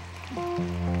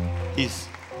 He's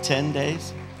 10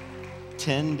 days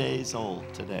old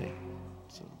today.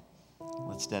 So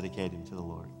let's dedicate him to the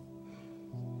Lord.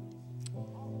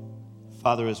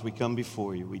 Father, as we come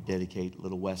before you, we dedicate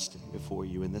little Weston before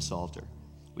you in this altar.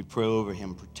 We pray over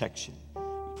him protection. We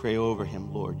pray over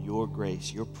him, Lord, your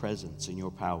grace, your presence, and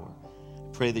your power.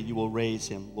 Pray that you will raise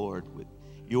him, Lord, with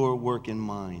your work in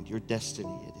mind, your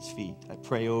destiny at his feet. I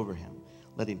pray over him.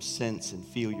 Let him sense and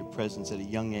feel your presence at a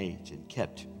young age and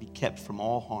be kept from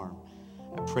all harm.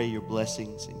 I pray your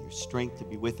blessings and your strength to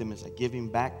be with him as I give him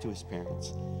back to his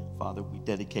parents. Father, we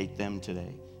dedicate them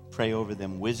today. Pray over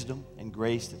them wisdom and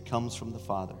grace that comes from the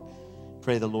Father.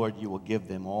 Pray the Lord you will give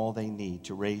them all they need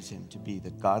to raise him to be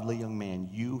the godly young man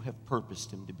you have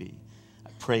purposed him to be. I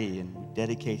pray and we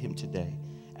dedicate him today,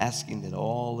 asking that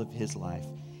all of his life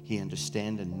he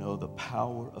understand and know the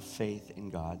power of faith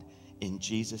in God. In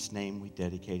Jesus' name we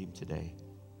dedicate him today.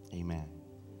 Amen.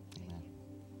 Amen.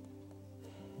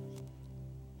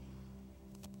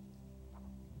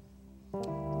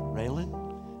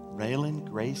 Raylan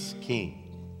Grace King.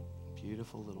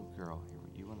 Beautiful little girl.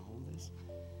 You want to hold this?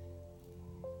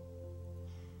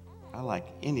 I like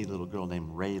any little girl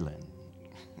named Raylan.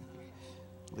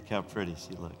 Look how pretty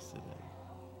she looks today.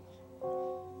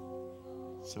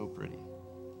 So pretty.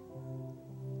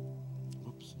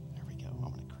 Oops, there we go.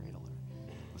 I'm going to cradle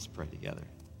her. Let's pray together.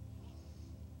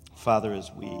 Father,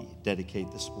 as we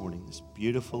dedicate this morning this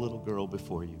beautiful little girl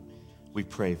before you, we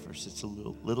pray for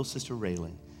little sister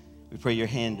Raylan. We pray your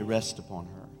hand to rest upon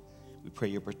her. We pray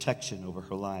your protection over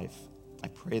her life. I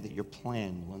pray that your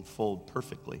plan will unfold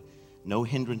perfectly. No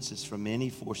hindrances from any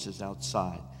forces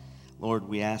outside. Lord,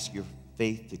 we ask your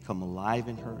faith to come alive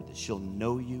in her, that she'll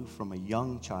know you from a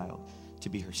young child to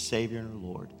be her Savior and her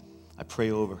Lord. I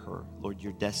pray over her, Lord,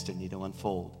 your destiny to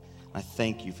unfold. I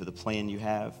thank you for the plan you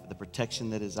have, the protection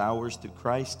that is ours through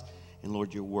Christ, and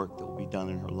Lord, your work that will be done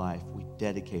in her life. We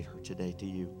dedicate her today to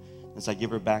you. As I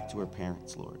give her back to her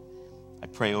parents, Lord, I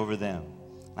pray over them.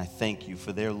 I thank you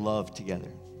for their love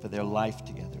together, for their life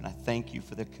together. And I thank you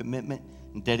for their commitment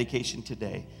and dedication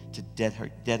today to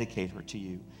dedicate her to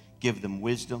you. Give them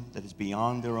wisdom that is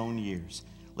beyond their own years.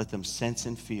 Let them sense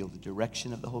and feel the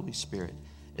direction of the Holy Spirit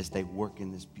as they work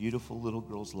in this beautiful little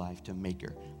girl's life to make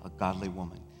her a godly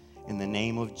woman. In the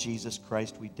name of Jesus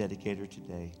Christ, we dedicate her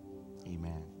today.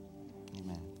 Amen.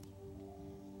 Amen.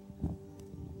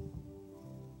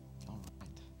 All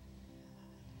right.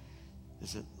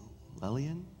 Is it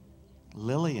Lillian?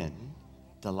 Lillian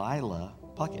Delilah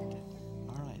Puckett.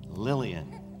 All right, Lillian.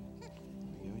 There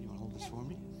you go. You want to hold this for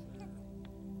me?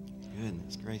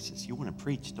 Goodness gracious. You want to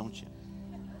preach, don't you?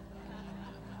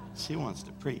 She wants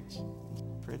to preach.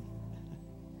 Pretty.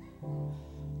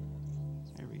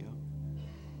 There we go.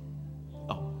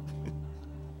 Oh.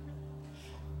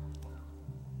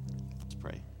 Let's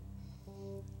pray.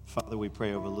 Father, we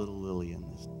pray over little Lillian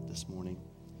this morning.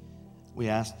 We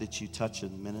ask that you touch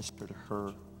and minister to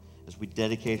her as we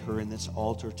dedicate her in this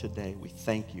altar today. We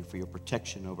thank you for your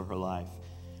protection over her life.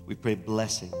 We pray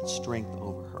blessing and strength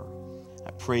over her.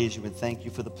 I praise you and thank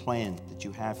you for the plan that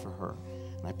you have for her.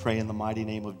 And I pray in the mighty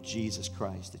name of Jesus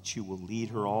Christ that you will lead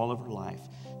her all of her life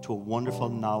to a wonderful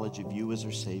knowledge of you as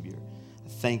her Savior. I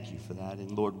thank you for that.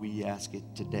 And Lord, we ask it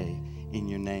today in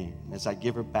your name. And as I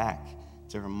give her back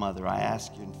to her mother, I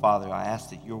ask you, and Father, I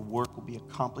ask that your work will be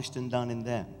accomplished and done in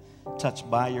them, touched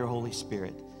by your Holy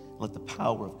Spirit. Let the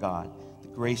power of God, the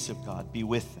grace of God be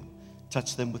with them.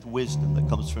 Touch them with wisdom that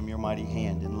comes from your mighty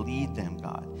hand and lead them,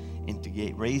 God, into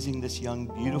raising this young,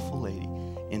 beautiful lady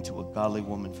into a godly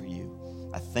woman for you.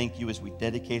 I thank you as we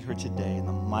dedicate her today in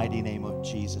the mighty name of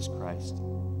Jesus Christ.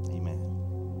 Amen.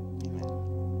 Amen.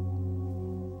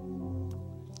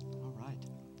 All right.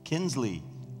 Kinsley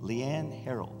Leanne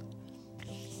Harold.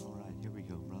 All right, here we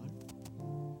go, brother.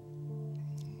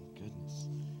 Goodness.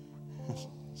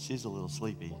 She's a little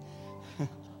sleepy. Is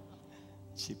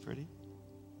she pretty?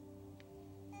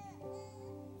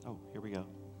 Oh, here we go.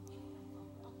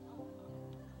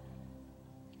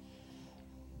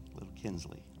 Little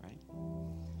Kinsley, right?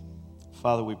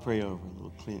 Father, we pray over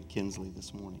little Kinsley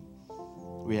this morning.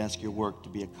 We ask your work to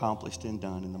be accomplished and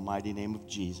done in the mighty name of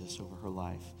Jesus over her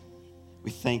life. We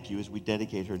thank you as we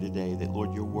dedicate her today that,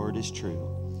 Lord, your word is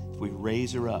true. If we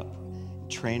raise her up,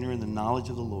 train her in the knowledge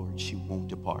of the Lord, she won't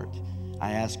depart.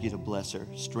 I ask you to bless her,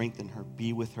 strengthen her,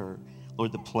 be with her.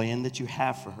 Lord, the plan that you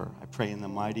have for her, I pray in the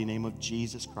mighty name of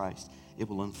Jesus Christ, it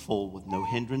will unfold with no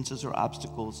hindrances or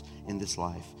obstacles in this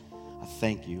life. I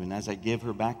thank you. And as I give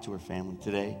her back to her family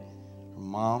today, her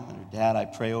mom and her dad, I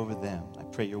pray over them. I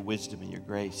pray your wisdom and your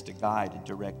grace to guide and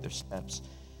direct their steps.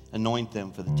 Anoint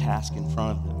them for the task in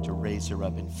front of them to raise her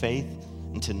up in faith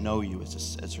and to know you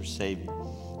as her Savior.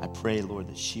 I pray, Lord,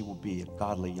 that she will be a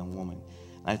godly young woman.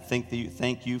 I thank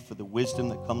you for the wisdom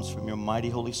that comes from your mighty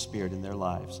Holy Spirit in their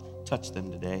lives. Touch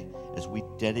them today as we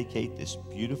dedicate this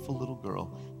beautiful little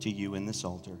girl to you in this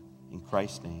altar. In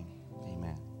Christ's name,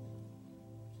 amen.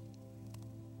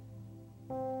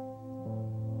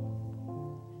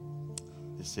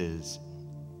 This is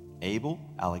Abel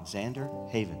Alexander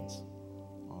Havens.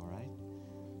 All right,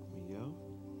 here we go.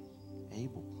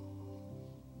 Abel.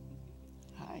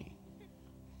 Hi.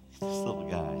 This little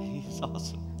guy, he's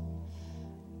awesome.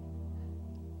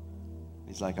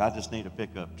 He's like, I just need a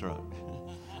pickup truck.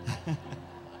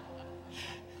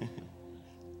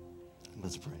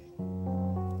 Let's pray.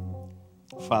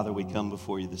 Father, we come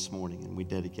before you this morning and we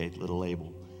dedicate little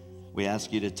Abel. We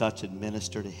ask you to touch and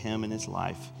minister to him and his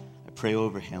life. I pray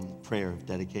over him the prayer of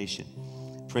dedication.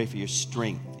 Pray for your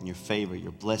strength and your favor,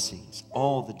 your blessings,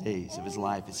 all the days of his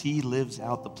life as he lives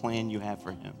out the plan you have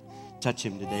for him. Touch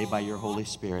him today by your Holy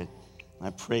Spirit. And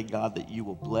I pray, God, that you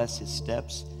will bless his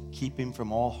steps, keep him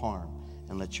from all harm,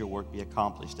 and let your work be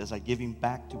accomplished. As I give him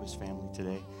back to his family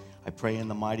today, I pray in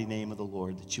the mighty name of the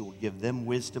Lord that you will give them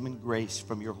wisdom and grace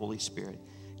from your Holy Spirit.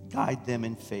 Guide them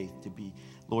in faith to be,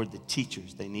 Lord, the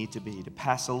teachers they need to be, to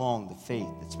pass along the faith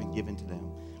that's been given to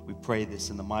them. We pray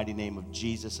this in the mighty name of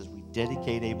Jesus as we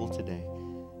dedicate Abel today.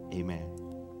 Amen.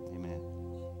 Amen.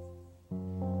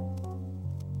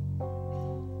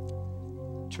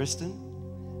 Tristan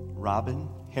Robin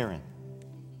Heron.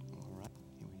 All right,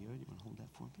 here we go. You want to hold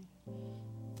that for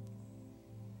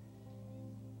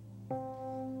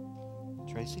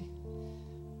me? Tracy? All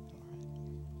right.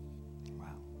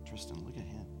 Wow, Tristan, look at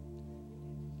him.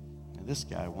 Now, this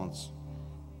guy wants,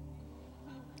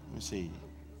 let me see,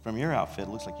 from your outfit,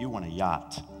 it looks like you want a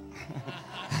yacht.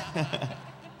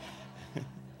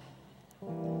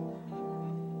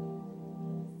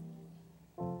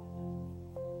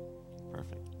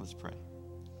 Perfect. Let's pray.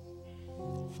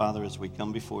 Father, as we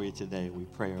come before you today, we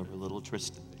pray over little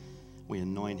Tristan. We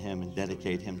anoint him and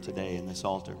dedicate him today in this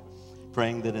altar,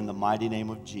 praying that in the mighty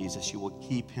name of Jesus, you will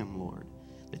keep him, Lord,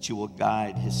 that you will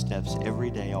guide his steps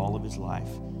every day, all of his life.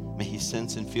 May he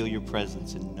sense and feel your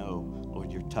presence and know,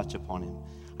 Lord, your touch upon him.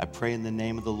 I pray in the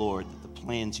name of the Lord that the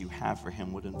plans you have for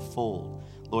him would unfold.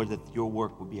 Lord, that your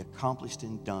work would be accomplished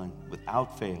and done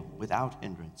without fail, without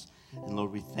hindrance. And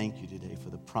Lord, we thank you today for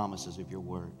the promises of your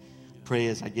word. Pray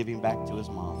as I give him back to his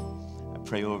mom. I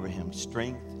pray over him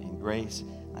strength and grace.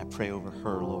 And I pray over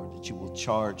her, Lord, that you will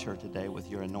charge her today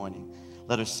with your anointing.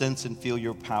 Let her sense and feel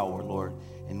your power, Lord,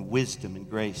 and wisdom and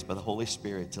grace by the Holy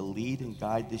Spirit to lead and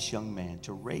guide this young man,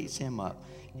 to raise him up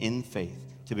in faith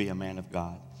to be a man of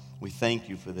God. We thank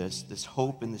you for this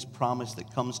hope and this promise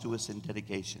that comes to us in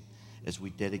dedication as we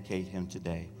dedicate him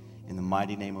today. In the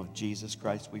mighty name of Jesus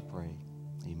Christ we pray.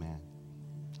 Amen.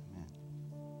 Amen.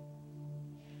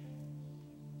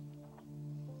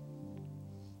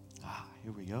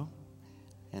 Here we go.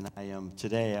 And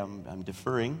today I'm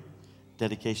deferring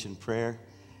dedication prayer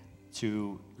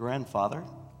to grandfather.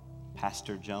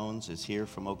 Pastor Jones is here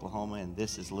from Oklahoma, and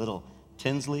this is little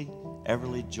Tinsley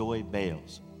Everly Joy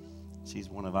Bales. She's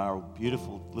one of our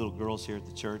beautiful little girls here at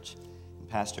the church. And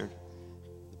Pastor,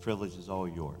 the privilege is all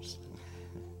yours.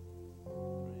 To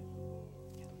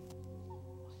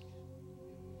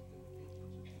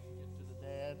the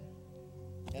dad,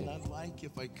 and I'd like,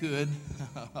 if I could,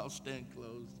 I'll stand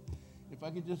closed. If I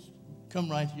could just come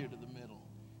right here to the middle.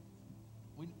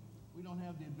 We don't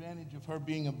have the advantage of her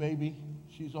being a baby.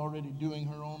 She's already doing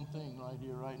her own thing right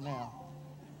here, right now.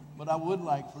 But I would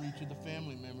like for each of the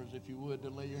family members, if you would, to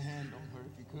lay your hand on her,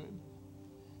 if you could.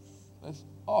 Let's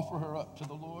offer her up to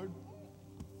the Lord.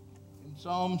 In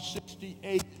Psalm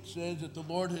 68, it says that the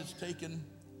Lord has taken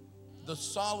the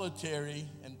solitary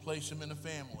and placed him in a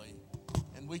family.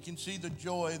 And we can see the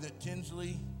joy that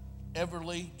Tinsley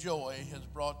Everly Joy has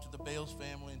brought to the Bales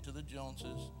family and to the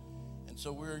Joneses. And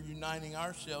so we're uniting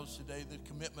ourselves today, the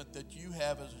commitment that you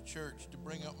have as a church to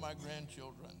bring up my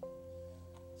grandchildren.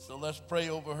 So let's pray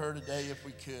over her today if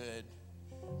we could.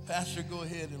 Pastor, go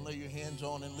ahead and lay your hands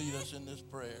on and lead us in this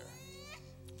prayer.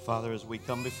 Father, as we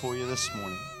come before you this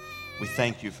morning, we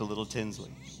thank you for little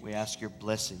Tinsley. We ask your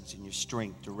blessings and your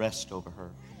strength to rest over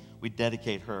her. We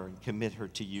dedicate her and commit her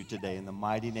to you today in the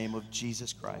mighty name of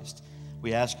Jesus Christ.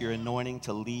 We ask your anointing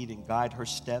to lead and guide her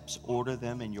steps, order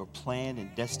them in your plan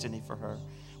and destiny for her.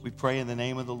 We pray in the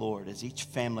name of the Lord as each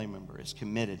family member is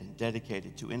committed and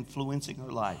dedicated to influencing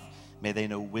her life. May they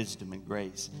know wisdom and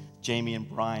grace. Jamie and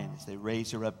Brian, as they raise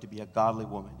her up to be a godly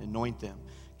woman, anoint them.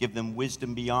 Give them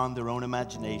wisdom beyond their own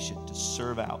imagination to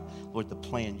serve out, Lord, the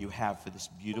plan you have for this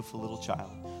beautiful little child.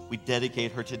 We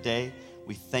dedicate her today.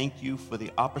 We thank you for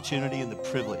the opportunity and the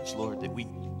privilege, Lord, that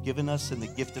you've given us in the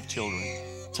gift of children.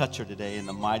 Touch her today in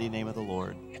the mighty name of the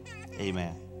Lord.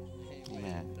 Amen.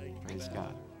 Amen. Praise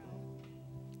God.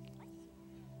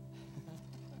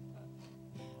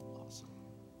 Awesome.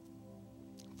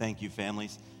 Thank you,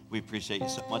 families. We appreciate you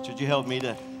so much. Would you help me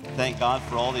to thank God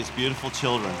for all these beautiful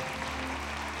children?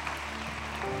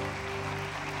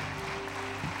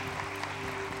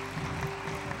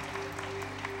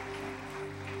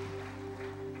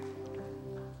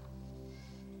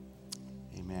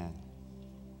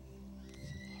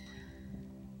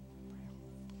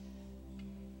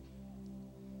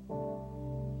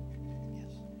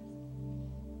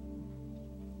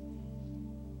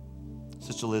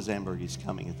 Sister Liz Amberg is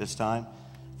coming at this time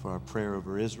for our prayer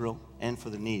over Israel and for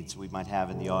the needs we might have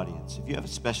in the audience. If you have a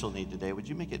special need today, would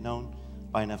you make it known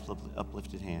by an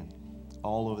uplifted hand?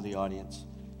 All over the audience.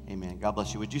 Amen. God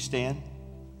bless you. Would you stand?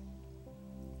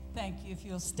 Thank you. If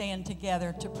you'll stand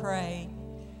together to pray.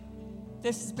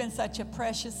 This has been such a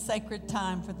precious, sacred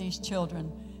time for these children.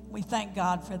 We thank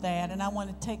God for that. And I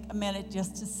want to take a minute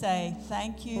just to say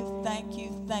thank you, thank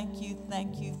you, thank you,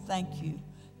 thank you, thank you.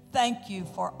 Thank you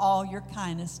for all your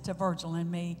kindness to Virgil and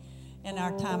me in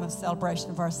our time of celebration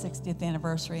of our 60th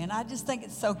anniversary. And I just think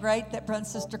it's so great that Brother and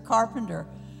Sister Carpenter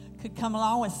could come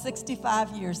along with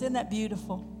 65 years. Isn't that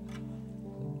beautiful?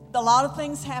 A lot of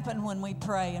things happen when we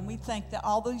pray, and we think that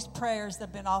all these prayers that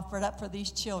have been offered up for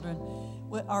these children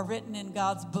are written in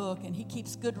God's book, and He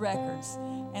keeps good records.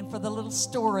 And for the little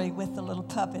story with the little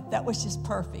puppet, that was just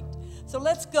perfect. So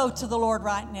let's go to the Lord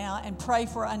right now and pray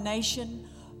for a nation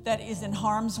that is in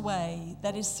harm's way,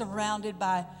 that is surrounded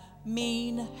by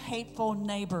mean, hateful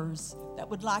neighbors that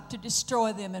would like to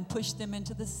destroy them and push them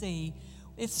into the sea.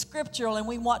 It's scriptural, and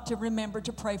we want to remember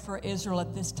to pray for Israel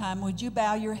at this time. Would you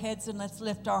bow your heads and let's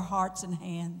lift our hearts and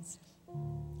hands.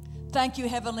 Thank you,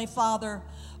 Heavenly Father,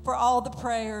 for all the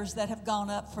prayers that have gone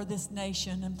up for this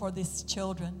nation and for these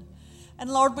children.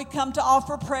 And Lord, we come to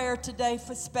offer prayer today,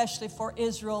 especially for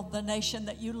Israel, the nation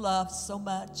that you love so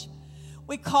much.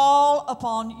 We call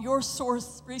upon your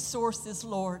resources,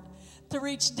 Lord, to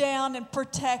reach down and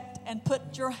protect and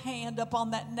put your hand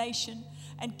upon that nation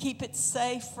and keep it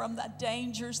safe from the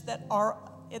dangers that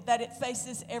it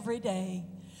faces every day.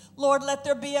 Lord, let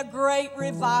there be a great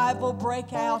revival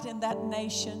break out in that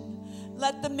nation.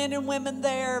 Let the men and women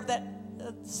there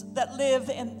that live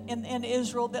in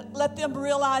Israel, let them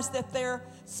realize that they're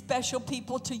special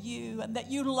people to you and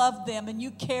that you love them and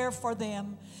you care for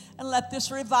them. And let this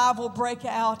revival break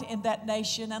out in that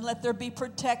nation, and let there be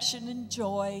protection and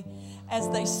joy as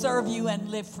they serve you and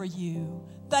live for you.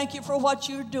 Thank you for what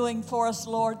you're doing for us,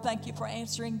 Lord. Thank you for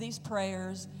answering these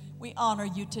prayers. We honor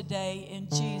you today in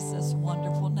Jesus'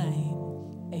 wonderful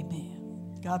name.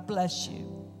 Amen. God bless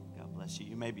you. God bless you.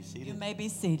 You may be seated. You may be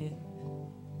seated.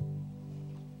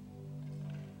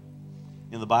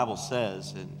 You know, the Bible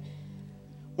says, and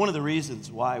one of the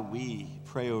reasons why we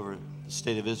pray over the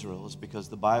state of Israel is because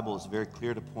the Bible is very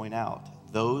clear to point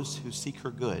out those who seek her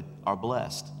good are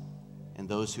blessed, and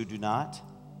those who do not,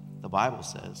 the Bible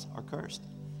says, are cursed.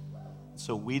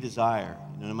 So we desire,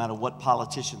 no matter what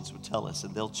politicians would tell us,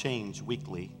 and they'll change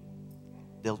weekly,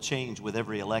 they'll change with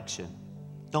every election.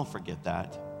 Don't forget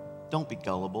that. Don't be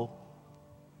gullible.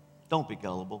 Don't be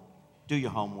gullible. Do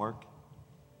your homework.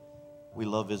 We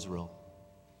love Israel.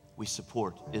 We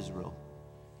support Israel.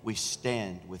 We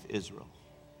stand with Israel.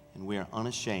 And we are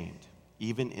unashamed,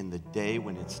 even in the day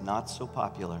when it's not so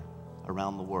popular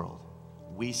around the world.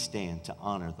 We stand to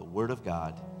honor the Word of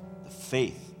God, the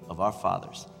faith of our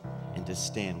fathers, and to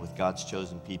stand with God's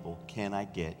chosen people. Can I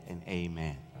get an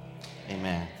amen?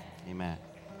 Amen. Amen.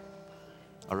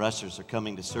 Our ushers are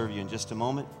coming to serve you in just a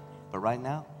moment, but right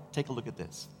now, take a look at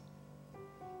this.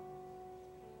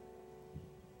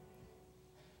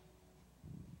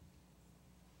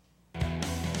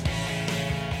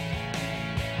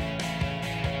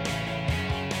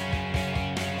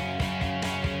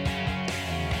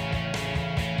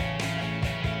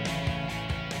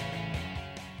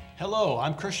 Hello,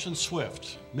 I'm Christian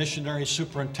Swift, Missionary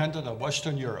Superintendent of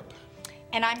Western Europe.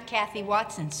 And I'm Kathy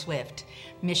Watson Swift,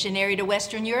 missionary to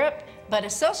Western Europe, but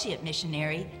associate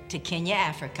missionary to Kenya,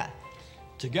 Africa.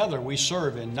 Together we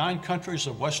serve in 9 countries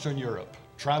of Western Europe,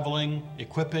 traveling,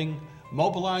 equipping,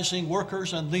 mobilizing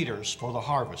workers and leaders for the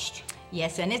harvest.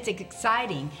 Yes, and it's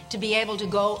exciting to be able to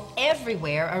go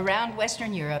everywhere around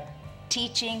Western Europe,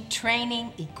 teaching,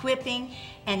 training, equipping,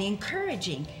 and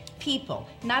encouraging people,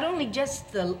 not only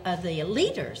just the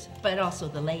leaders, but also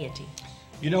the laity.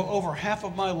 You know, over half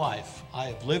of my life, I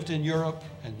have lived in Europe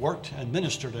and worked and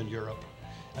ministered in Europe.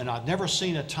 And I've never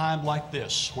seen a time like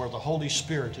this where the Holy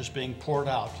Spirit is being poured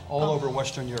out all over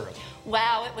Western Europe.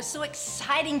 Wow, it was so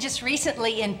exciting just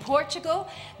recently in Portugal.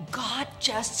 God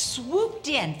just swooped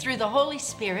in through the Holy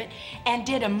Spirit and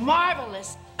did a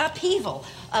marvelous upheaval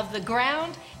of the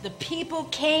ground. The people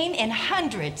came in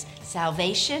hundreds.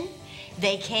 Salvation,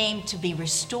 they came to be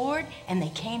restored, and they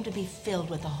came to be filled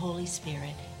with the Holy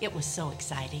Spirit. It was so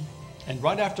exciting. And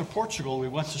right after Portugal, we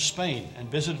went to Spain and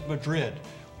visited Madrid,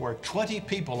 where 20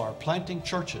 people are planting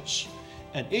churches.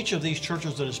 And each of these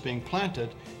churches that is being planted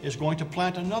is going to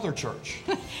plant another church.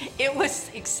 It was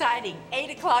exciting.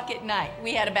 8 o'clock at night,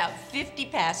 we had about 50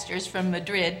 pastors from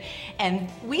Madrid, and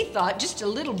we thought just a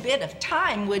little bit of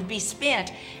time would be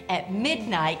spent. At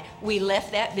midnight, we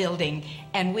left that building,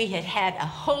 and we had had a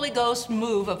Holy Ghost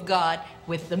move of God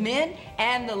with the men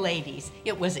and the ladies.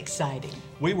 It was exciting.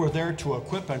 We were there to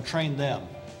equip and train them,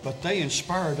 but they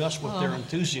inspired us with their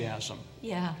enthusiasm.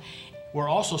 Yeah. We're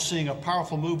also seeing a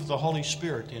powerful move of the Holy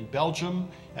Spirit in Belgium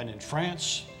and in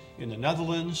France, in the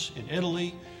Netherlands, in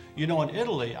Italy. You know, in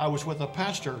Italy, I was with a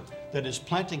pastor that is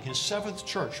planting his 7th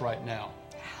church right now.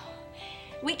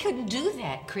 We couldn't do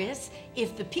that, Chris,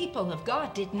 if the people of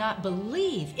God did not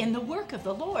believe in the work of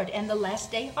the Lord and the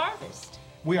last day harvest.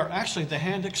 We are actually the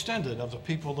hand extended of the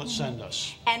people that send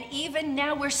us. And even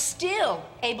now we're still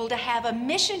able to have a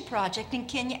mission project in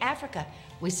Kenya, Africa.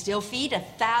 We still feed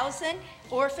 1,000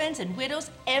 orphans and widows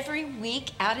every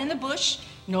week out in the bush.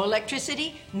 No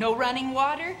electricity, no running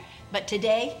water. But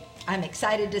today, I'm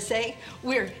excited to say,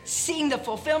 we're seeing the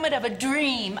fulfillment of a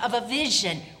dream, of a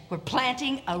vision. We're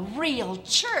planting a real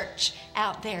church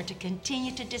out there to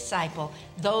continue to disciple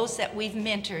those that we've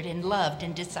mentored and loved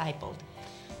and discipled.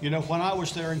 You know, when I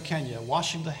was there in Kenya,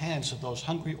 washing the hands of those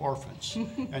hungry orphans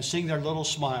and seeing their little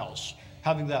smiles,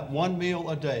 having that one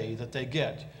meal a day that they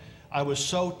get, I was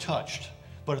so touched.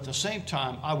 But at the same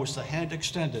time, I was the hand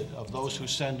extended of those who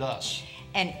send us.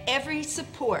 And every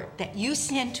support that you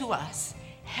send to us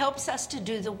helps us to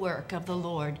do the work of the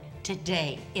Lord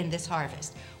today in this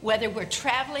harvest. Whether we're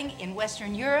traveling in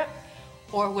Western Europe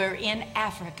or we're in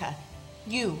Africa,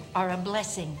 you are a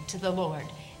blessing to the Lord,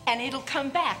 and it'll come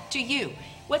back to you.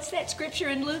 What's that scripture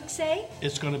in Luke say?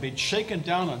 It's going to be shaken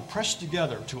down and pressed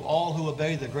together to all who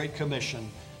obey the Great Commission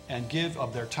and give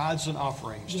of their tithes and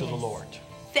offerings to the Lord.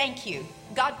 Thank you.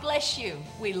 God bless you.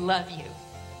 We love you.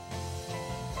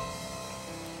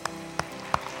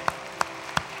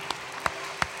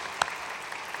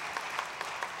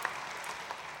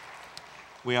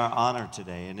 We are honored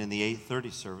today, and in the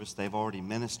 8:30 service, they've already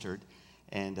ministered,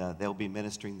 and they'll be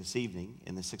ministering this evening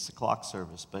in the 6 o'clock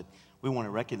service. But we want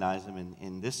to recognize them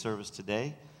in this service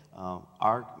today,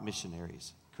 our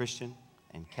missionaries, Christian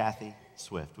and Kathy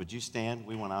Swift. Would you stand?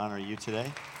 We want to honor you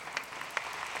today.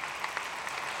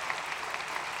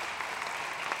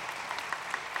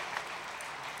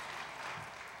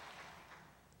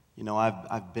 You know,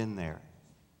 I've been there.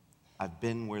 I've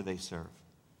been where they serve.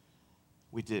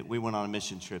 We went on a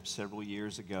mission trip several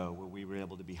years ago where we were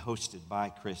able to be hosted by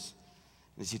Chris.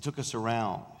 And as he took us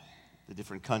around the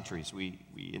different countries, we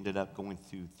ended up going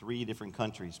through 3 different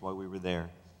countries while we were there.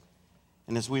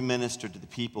 And as we ministered to the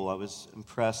people, I was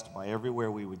impressed by everywhere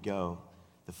we would go,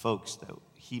 the folks that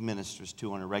he ministers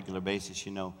to on a regular basis.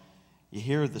 You know, you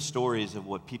hear the stories of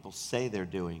what people say they're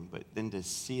doing, but then to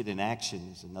see it in action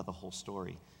is another whole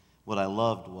story. What I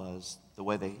loved was the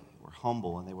way they were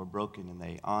humble and they were broken and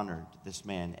they honored this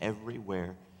man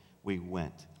everywhere we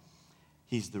went.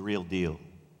 He's the real deal.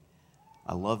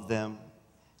 I love them.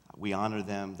 We honor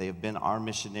them. They have been our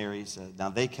missionaries. Now,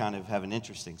 they kind of have an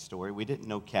interesting story. We didn't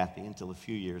know Kathy until a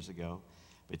few years ago,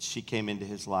 but she came into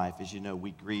his life. As you know,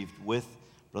 we grieved with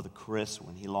Brother Chris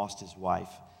when he lost his wife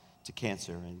to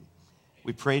cancer, and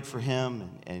we prayed for him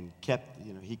and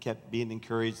he kept being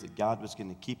encouraged that God was going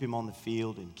to keep him on the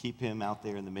field and keep him out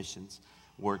there in the missions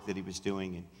work that he was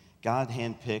doing. And God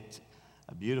handpicked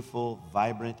a beautiful,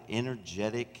 vibrant,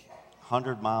 energetic,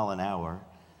 100-mile-an-hour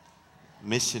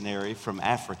missionary from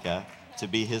Africa to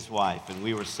be his wife. And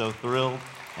we were so thrilled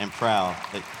and proud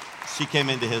that she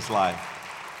came into his life.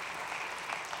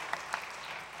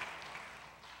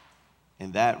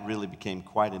 And that really became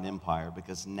quite an empire,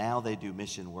 because now they do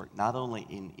mission work not only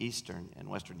in Eastern and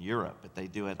Western Europe, but they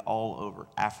do it all over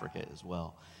Africa as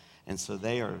well. And so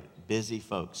they are busy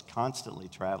folks, constantly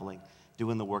traveling,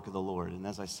 doing the work of the Lord. And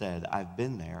as I said, I've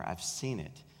been there. I've seen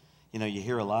it. You know, you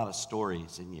hear a lot of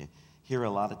stories and you hear a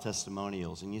lot of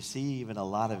testimonials and you see even a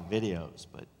lot of videos.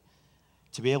 But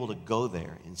to be able to go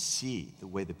there and see the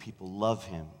way the people love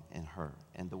him and her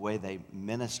and the way they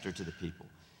minister to the people,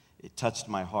 it touched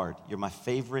my heart. You're my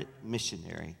favorite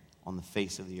missionary on the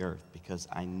face of the earth because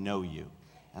I know you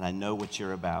and I know what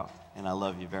you're about and I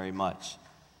love you very much.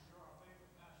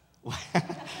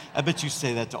 I bet you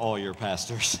say that to all your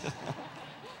pastors.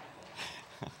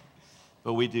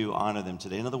 But we do honor them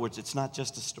today. In other words, it's not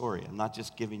just a story. I'm not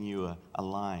just giving you a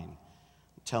line.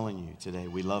 I'm telling you today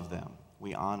we love them.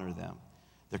 We honor them.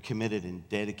 They're committed and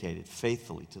dedicated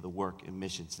faithfully to the work and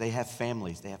missions. They have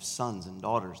families. They have sons and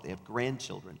daughters. They have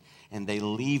grandchildren. And they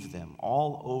leave them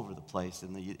all over the place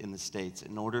in the States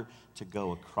in order to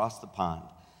go across the pond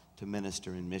to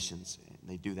minister in missions.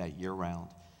 They do that year-round.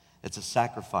 It's a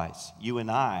sacrifice. You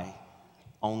and I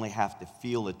only have to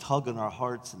feel a tug in our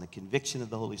hearts and the conviction of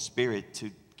the Holy Spirit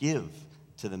to give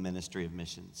to the ministry of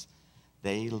missions.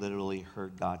 They literally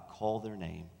heard God call their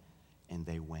name, and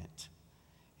they went.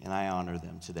 And I honor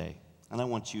them today. And I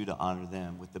want you to honor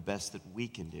them with the best that we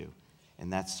can do,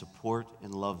 and that's support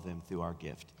and love them through our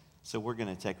gift. So we're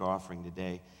going to take our offering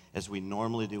today, as we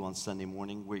normally do on Sunday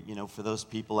morning. For those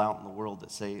people out in the world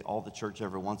that say all the church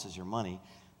ever wants is your money,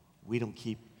 we don't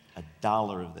keep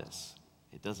 $1 of this.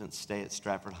 It doesn't stay at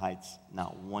Stratford Heights,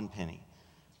 not one penny.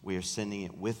 We are sending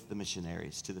it with the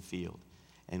missionaries to the field.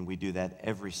 And we do that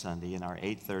every Sunday in our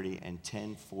 8:30 and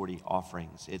 10:40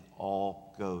 offerings. It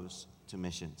all goes to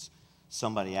missions.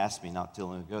 Somebody asked me not too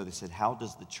long ago, they said, how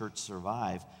does the church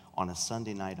survive on a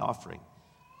Sunday night offering?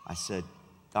 I said,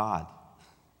 God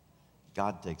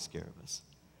takes care of us.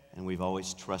 And we've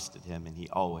always trusted him, and he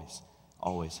always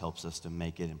helps us to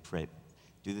make it and pray,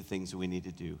 do the things that we need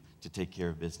to do to take care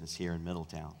of business here in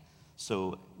Middletown.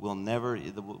 So we'll never,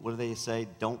 what do they say?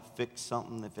 Don't fix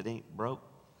something if it ain't broke.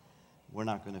 We're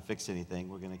not going to fix anything.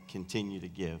 We're going to continue to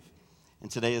give. And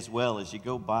today as well, as you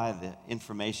go by the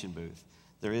information booth,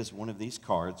 there is one of these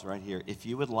cards right here. If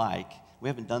you would like, we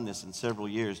haven't done this in several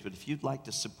years, but if you'd like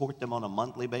to support them on a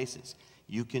monthly basis,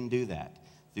 you can do that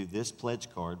through this pledge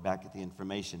card back at the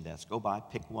information desk. Go by,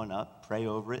 pick one up, pray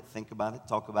over it, think about it,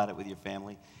 talk about it with your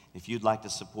family. If you'd like to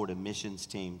support a missions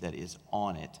team that is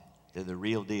on it, they're the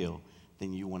real deal,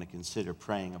 then you want to consider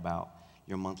praying about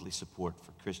your monthly support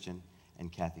for Christian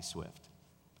and Kathy Swift.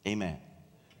 Amen.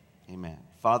 Amen.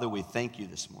 Father, we thank you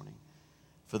this morning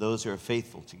for those who are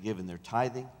faithful to give in their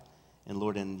tithing and,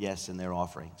 Lord, in their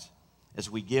offerings. As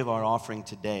we give our offering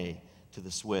today to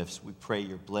the Swifts, we pray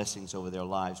your blessings over their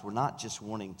lives. We're not just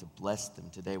wanting to bless them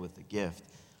today with a gift.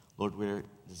 Lord, we're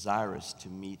desirous to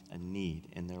meet a need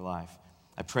in their life.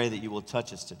 I pray that you will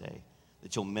touch us today,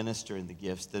 that you'll minister in the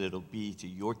gifts, that it'll be to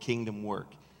your kingdom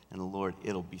work. And, Lord,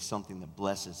 it'll be something that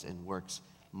blesses and works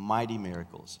mighty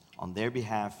miracles on their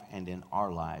behalf and in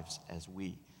our lives as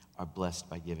we are blessed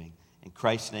by giving. In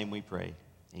Christ's name we pray.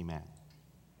 Amen.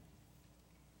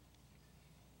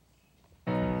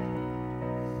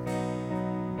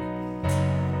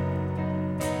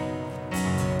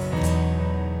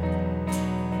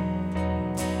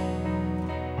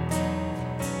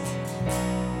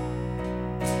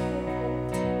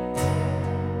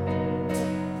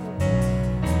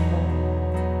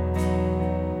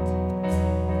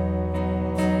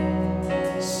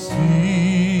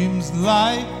 Seems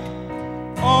like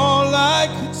all I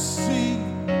could see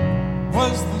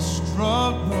was the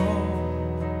struggle,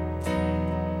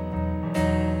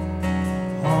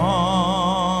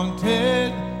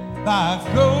 haunted by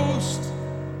a ghost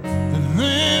that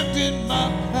lived in my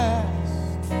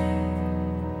past.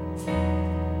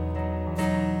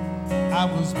 I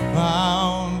was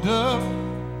bound up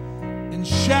in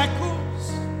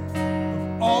shackles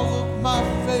of all of my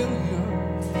failures.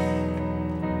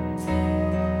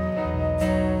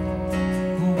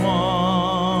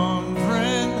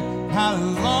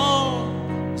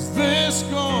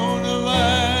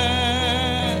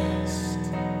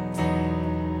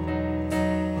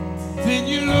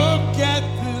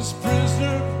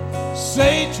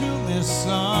 Say to me,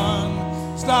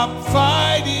 son, stop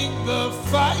fighting the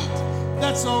fight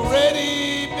that's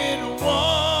already been won.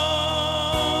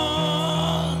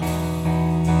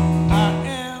 I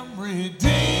am redeemed.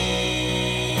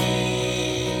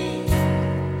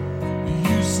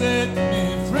 You set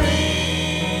me free.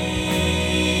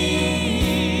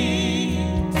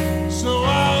 So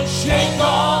I'll shake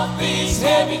off these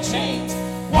heavy chains,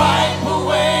 wipe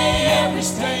away every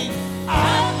stain.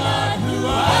 I'm not who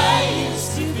I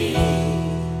used to be.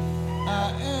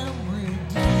 I am redeemed.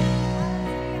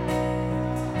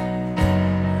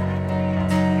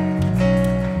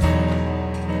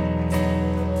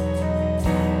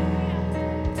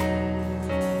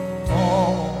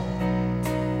 All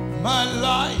my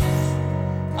life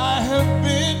I have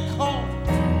been called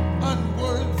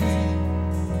unworthy,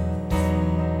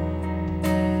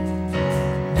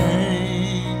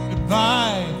 named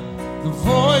by the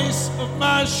voice of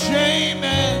my shame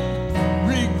and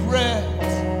regret.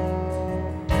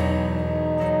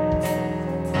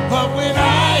 But when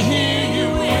I hear you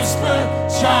whisper,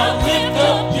 child, lift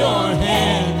up your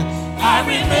head, I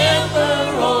remember,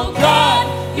 oh God,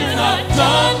 you're not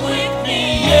done with me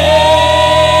yet.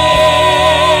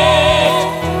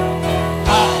 I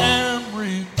am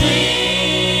redeemed.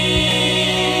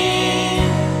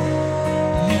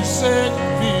 You set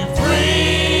me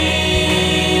free.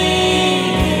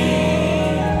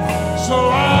 So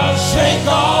I'll shake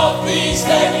off these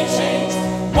heavy chains,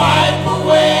 wipe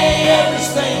away every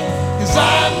stain, 'cause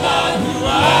I'm not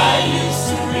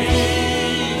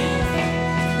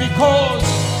because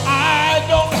I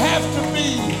don't have to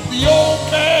be the old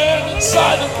man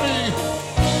inside of me.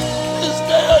 His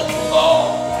dead and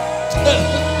gone, dead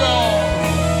and gone.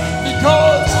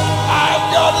 Because I've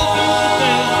got a new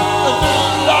man, a new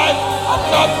life. I've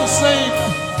got the same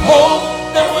hope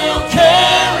that will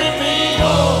carry me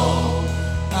on.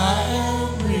 I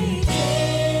am redeemed.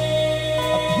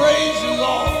 I praise you,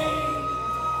 Lord.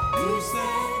 You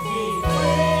set me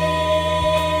free.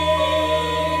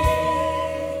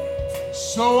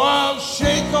 So I'll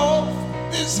shake off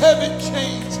these heavy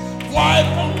chains,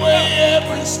 wipe away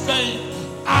every stain.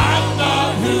 I'm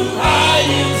not who I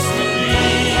used to be.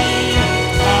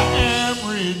 I am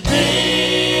redeemed.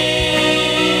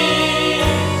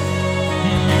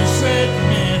 You set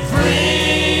me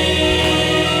free.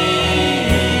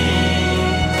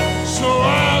 So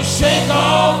I'll shake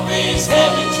off these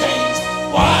heavy chains,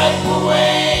 wipe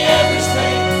away every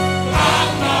stain.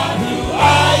 I'm not who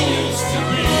I used to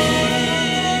be.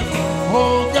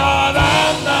 Oh God,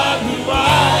 I'm not who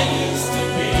I used to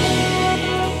be.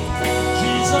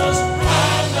 Jesus,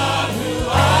 I'm not who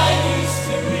I used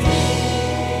to be.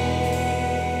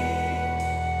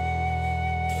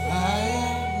 I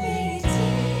am redeemed.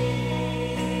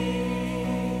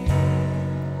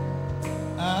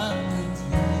 I'm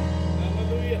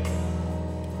redeemed.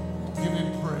 Give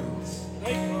him praise.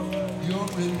 You're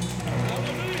redeemed.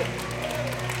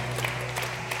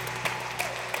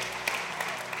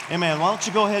 Amen. Why don't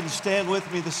you go ahead and stand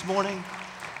with me this morning?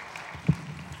 We've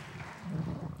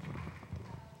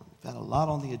got a lot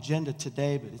on the agenda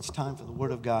today, but it's time for the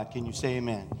Word of God. Can you say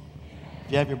amen?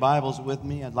 If you have your Bibles with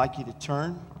me, I'd like you to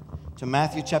turn to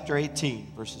Matthew chapter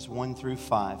 18, verses 1 through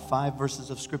 5. 5 verses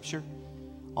of Scripture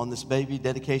on this Baby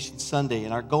Dedication Sunday.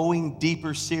 In our Going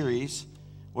Deeper series,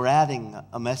 we're adding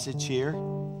a message here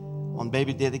on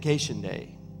Baby Dedication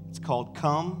Day. It's called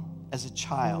Come as a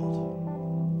Child.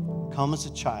 Come as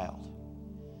a child.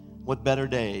 What better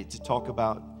day to talk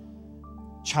about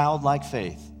childlike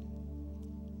faith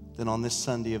than on this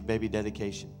Sunday of baby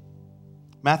dedication?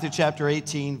 Matthew chapter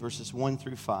 18, verses 1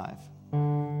 through 5.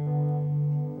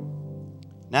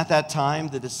 And at that time,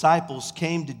 the disciples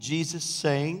came to Jesus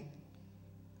saying,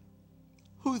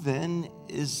 "Who then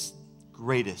is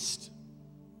greatest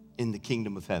in the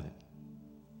kingdom of heaven?"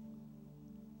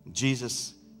 And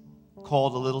Jesus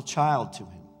called a little child to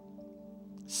him,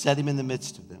 set him in the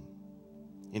midst of them,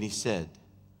 and he said,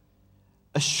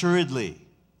 "Assuredly,"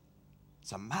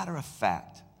 it's a matter of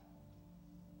fact.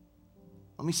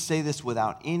 Let me say this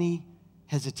without any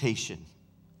hesitation.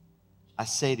 I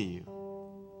say to you,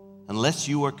 unless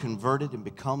you are converted and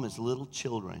become as little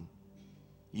children,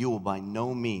 you will by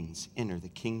no means enter the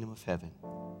kingdom of heaven.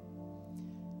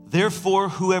 Therefore,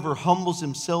 whoever humbles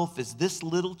himself as this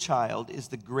little child is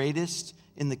the greatest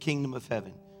in the kingdom of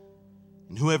heaven.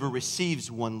 And whoever receives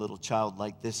one little child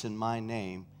like this in my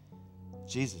name,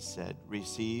 Jesus said,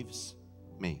 receives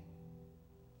me.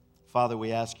 Father,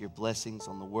 we ask your blessings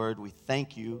on the word. We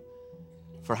thank you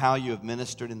for how you have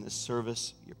ministered in this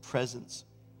service, your presence,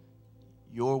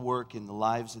 your work in the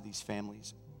lives of these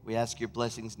families. We ask your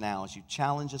blessings now as you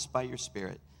challenge us by your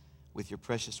Spirit with your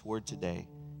precious word today.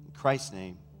 In Christ's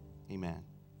name, amen.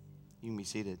 You can be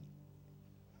seated.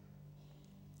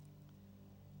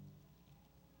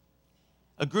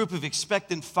 A group of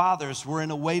expectant fathers were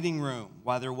in a waiting room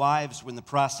while their wives were in the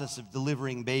process of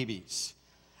delivering babies.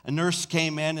 A nurse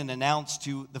came in and announced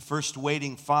to the first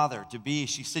waiting father-to-be,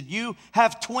 she said, "You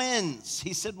have twins."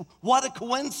 He said, "What a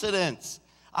coincidence.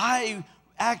 I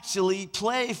actually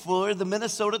play for the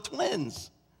Minnesota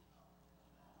Twins."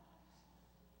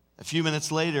 A few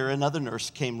minutes later, another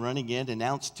nurse came running in and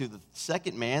announced to the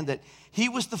second man that he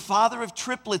was the father of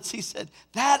triplets. He said,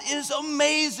 "That is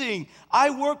amazing. I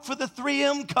work for the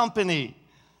 3M company."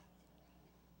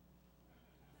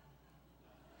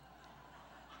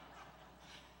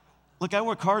 Look, I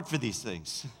work hard for these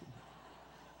things.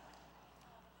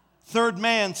 Third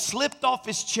man slipped off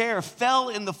his chair, fell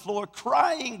in the floor,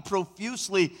 crying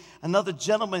profusely. Another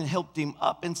gentleman helped him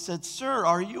up and said, "Sir,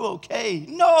 are you okay?"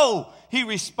 "No," he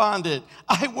responded.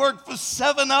 "I work for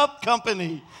 7-Up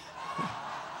company."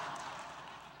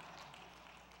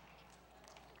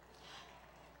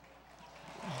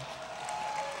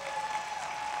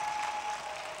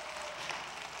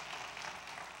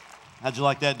 How'd you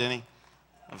like that, Denny?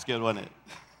 That was good, wasn't it?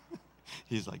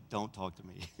 He's like, "Don't talk to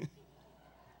me."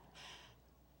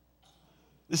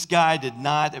 This guy did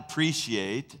not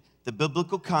appreciate the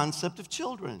biblical concept of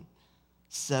children.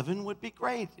 7 would be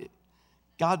great.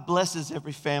 God blesses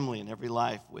every family and every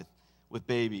life with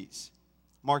babies.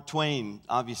 Mark Twain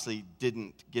obviously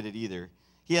didn't get it either.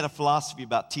 He had a philosophy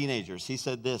about teenagers. He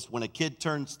said this: when a kid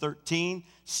turns 13,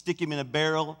 stick him in a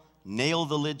barrel, nail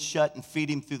the lid shut, and feed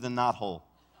him through the knothole.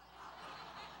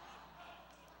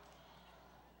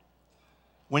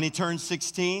 When he turns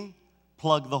 16,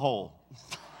 plug the hole.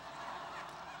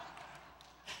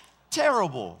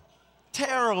 Terrible.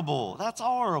 Terrible. That's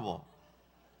horrible.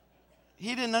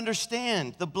 He didn't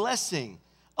understand the blessing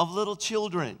of little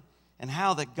children and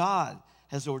how that God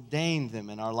has ordained them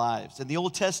in our lives. In the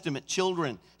Old Testament,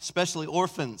 children, especially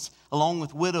orphans, along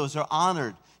with widows, are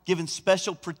honored, given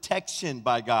special protection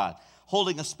by God,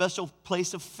 holding a special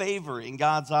place of favor in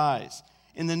God's eyes.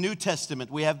 In the New Testament,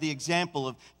 we have the example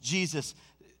of Jesus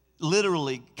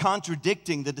literally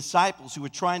contradicting the disciples who were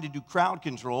trying to do crowd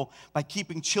control by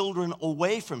keeping children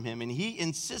away from him. And he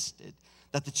insisted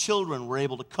that the children were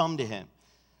able to come to him.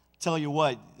 Tell you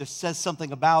what, this says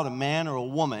something about a man or a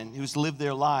woman who's lived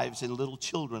their lives and little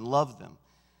children love them.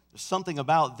 There's something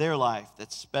about their life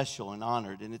that's special and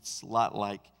honored, and it's a lot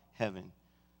like heaven.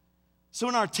 So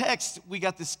in our text, we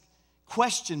got this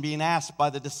question being asked by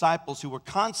the disciples who were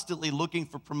constantly looking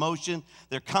for promotion.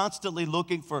 They're constantly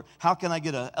looking for, how can I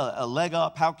get a leg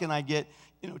up? How can I get,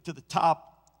 to the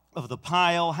top of the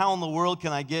pile? How in the world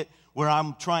can I get where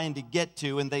I'm trying to get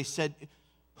to? And they said,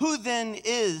 who then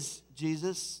is,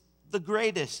 Jesus, the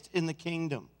greatest in the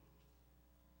kingdom?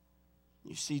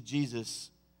 You see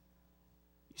Jesus,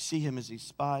 you see him as he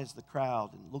spies the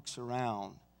crowd and looks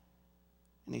around,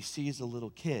 and he sees a little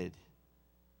kid.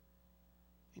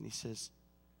 And he says,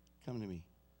 come to me.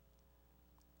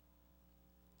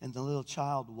 And the little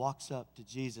child walks up to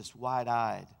Jesus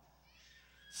wide-eyed,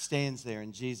 stands there,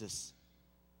 and Jesus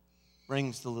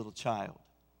brings the little child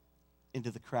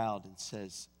into the crowd and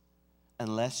says,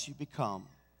 unless you become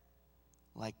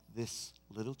like this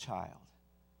little child,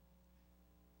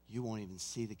 you won't even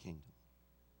see the kingdom.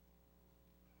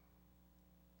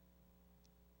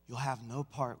 You'll have no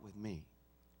part with me.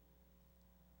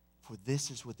 For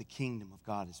this is what the kingdom of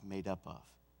God is made up of.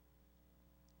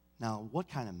 Now, what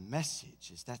kind of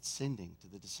message is that sending to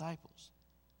the disciples?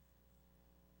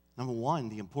 Number one,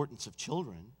 the importance of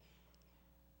children.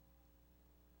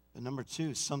 But number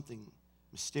two, something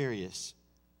mysterious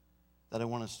that I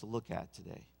want us to look at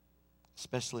today,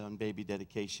 especially on baby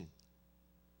dedication.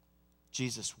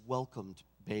 Jesus welcomed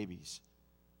babies,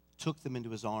 took them into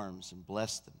his arms, and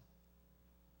blessed them.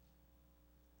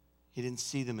 He didn't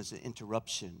see them as an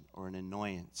interruption or an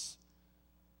annoyance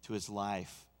to his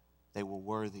life. They were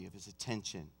worthy of his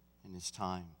attention and his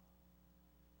time.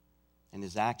 And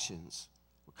his actions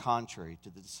were contrary to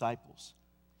the disciples.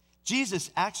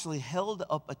 Jesus actually held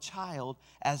up a child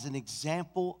as an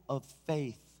example of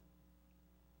faith,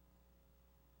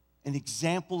 an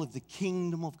example of the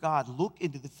kingdom of God. Look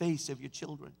into the face of your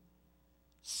children.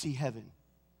 See heaven.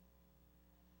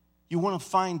 You want to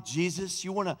find Jesus?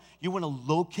 You want to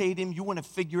locate him? You want to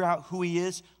figure out who he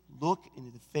is? Look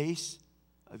into the face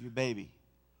of your baby.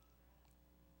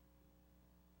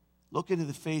 Look into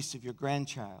the face of your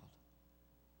grandchild.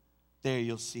 There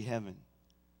you'll see heaven.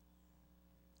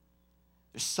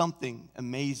 There's something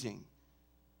amazing.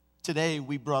 Today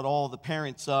we brought all the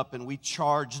parents up and we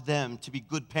charged them to be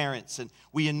good parents, and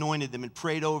we anointed them and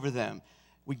prayed over them.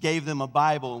 We gave them a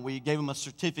Bible and we gave them a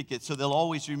certificate so they'll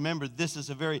always remember this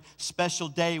is a very special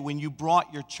day when you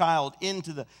brought your child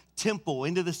into the temple,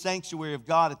 into the sanctuary of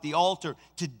God at the altar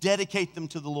to dedicate them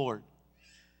to the Lord.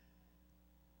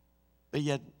 But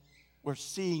yet we're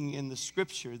seeing in the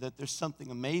scripture that there's something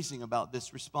amazing about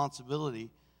this responsibility,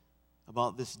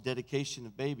 about this dedication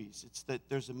of babies. It's that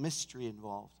there's a mystery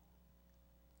involved.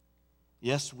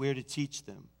 Yes, we're to teach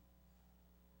them,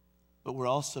 but we're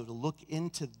also to look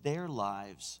into their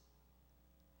lives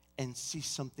and see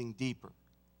something deeper.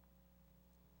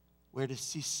 We're to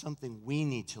see something we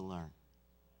need to learn.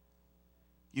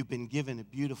 You've been given a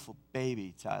beautiful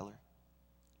baby, Tyler.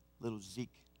 Little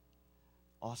Zeke.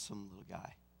 Awesome little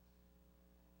guy.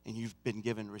 And you've been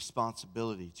given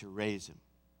responsibility to raise him.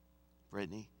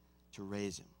 Brittany, to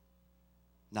raise him.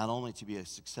 Not only to be a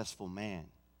successful man,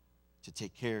 to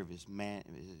take care of his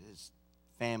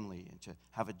family and to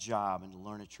have a job and to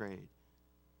learn a trade,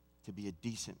 to be a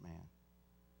decent man.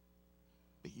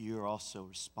 But you're also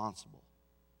responsible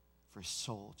for his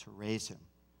soul, to raise him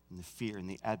in the fear and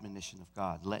the admonition of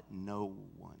God. Let no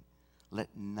one, let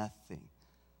nothing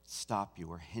stop you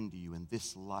or hinder you in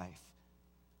this life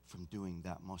from doing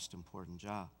that most important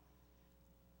job.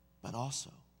 But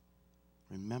also,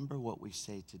 remember what we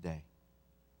say today.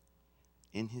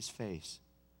 In his face,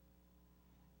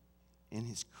 in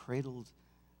his cradled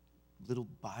little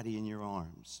body in your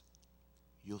arms,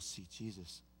 you'll see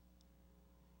Jesus.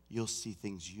 You'll see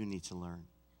things you need to learn.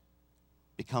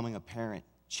 Becoming a parent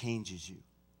changes you.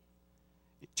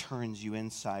 It turns you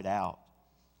inside out.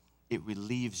 It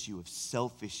relieves you of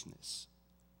selfishness.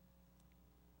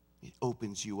 It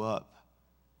opens you up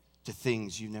to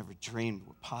things you never dreamed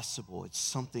were possible. It's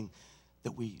something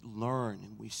that we learn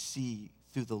and we see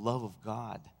through the love of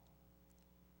God.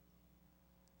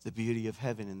 The beauty of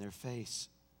heaven in their face.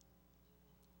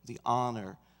 The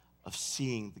honor of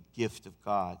seeing the gift of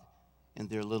God in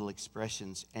their little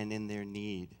expressions and in their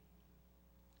need.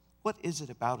 What is it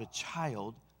about a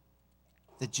child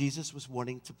that Jesus was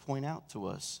wanting to point out to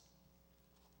us?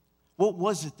 What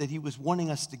was it that he was wanting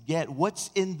us to get?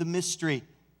 What's in the mystery?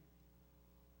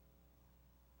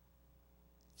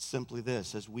 Simply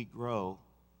this: as we grow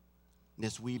and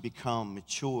as we become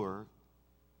mature,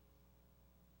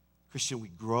 Christian, we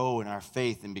grow in our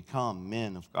faith and become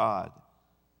men of God.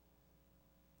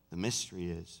 The mystery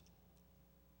is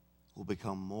we'll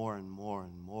become more and more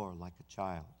and more like a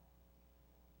child.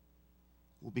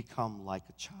 We'll become like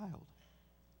a child.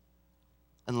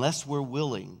 Unless we're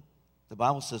willing, the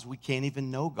Bible says we can't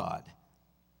even know God.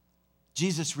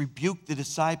 Jesus rebuked the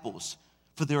disciples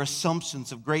for their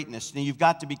assumptions of greatness. Now, you've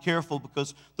got to be careful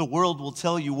because the world will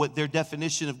tell you what their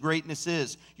definition of greatness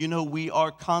is. You know, we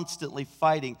are constantly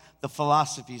fighting the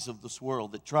philosophies of this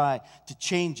world that try to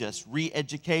change us,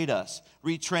 re-educate us,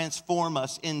 re-transform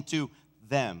us into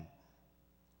them.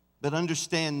 But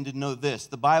understand and know this: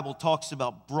 the Bible talks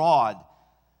about broad.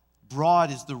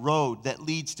 Broad is the road that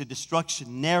leads to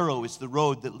destruction. Narrow is the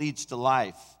road that leads to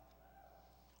life.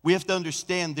 We have to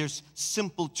understand there's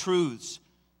simple truths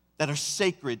that are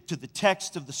sacred to the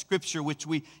text of the Scripture, which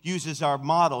we use as our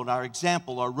model, our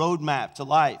example, our roadmap to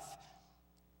life.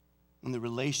 And the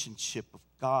relationship of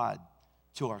God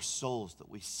to our souls that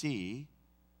we see,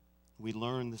 we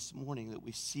learned this morning that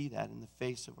we see that in the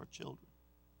face of our children.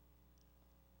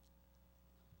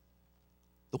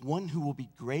 The one who will be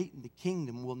great in the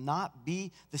kingdom will not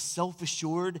be the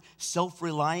self-assured,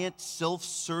 self-reliant,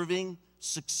 self-serving,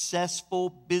 successful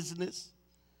business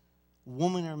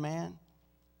woman or man,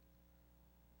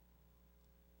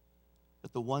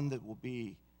 but the one that will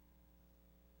be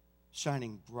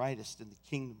shining brightest in the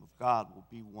kingdom of God will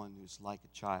be one who's like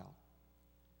a child.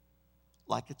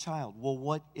 Like a child. Well,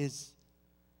 what is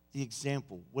the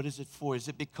example? What is it for? Is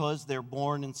it because they're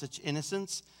born in such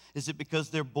innocence? Is it because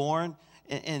they're born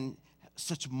in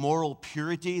such moral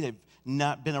purity? They've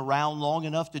not been around long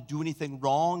enough to do anything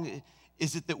wrong?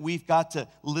 Is it that we've got to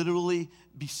literally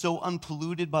be so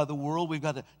unpolluted by the world, we've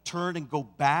got to turn and go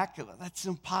back? That's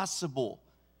impossible.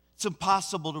 It's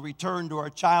impossible to return to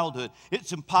our childhood.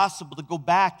 It's impossible to go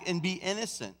back and be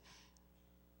innocent.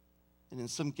 And in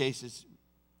some cases,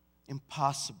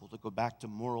 impossible to go back to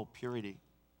moral purity.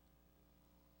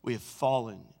 We have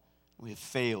fallen. We have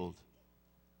failed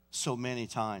so many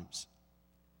times.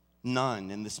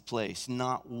 None in this place,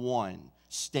 not one,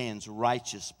 stands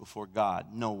righteous before God.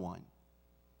 No one.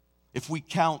 If we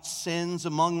count sins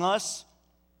among us,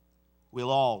 we'll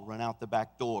all run out the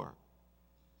back door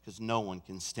because no one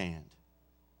can stand.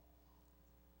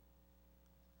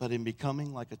 But in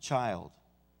becoming like a child,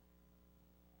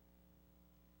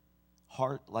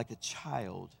 heart like a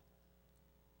child,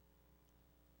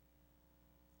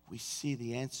 we see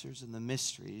the answers and the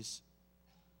mysteries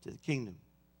to the kingdom.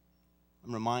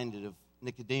 I'm reminded of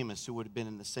Nicodemus, who would have been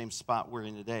in the same spot we're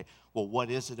in today. Well, what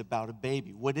is it about a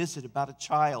baby? What is it about a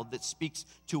child that speaks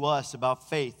to us about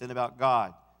faith and about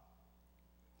God?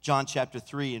 John chapter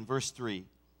 3 and verse 3.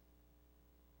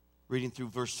 Reading through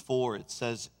verse 4, it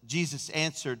says, Jesus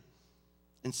answered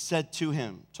and said to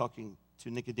him, talking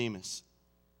to Nicodemus,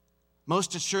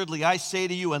 most assuredly I say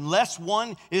to you, unless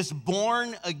one is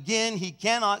born again, he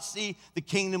cannot see the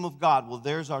kingdom of God. Well,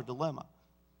 there's our dilemma.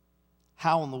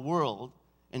 How in the world?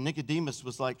 And Nicodemus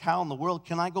was like, how in the world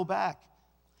can I go back?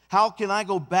 How can I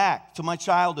go back to my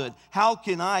childhood? How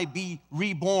can I be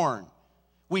reborn?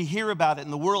 We hear about it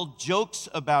and the world jokes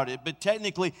about it, but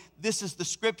technically this is the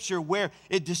scripture where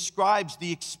it describes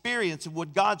the experience of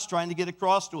what God's trying to get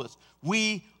across to us.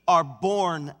 We are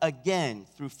born again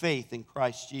through faith in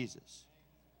Christ Jesus.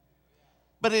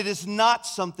 But it is not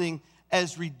something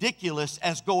as ridiculous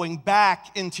as going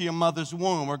back into your mother's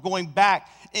womb or going back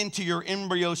into your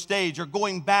embryo stage or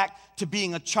going back to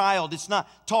being a child. It's not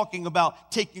talking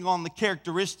about taking on the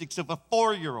characteristics of a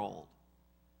 4-year-old.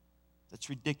 That's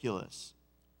ridiculous.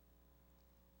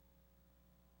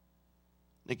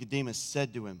 Nicodemus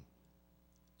said to him,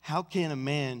 how can a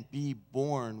man be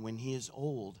born when he is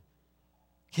old?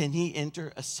 Can he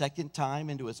enter a second time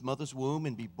into his mother's womb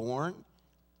and be born?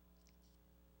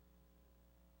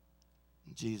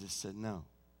 And Jesus said no.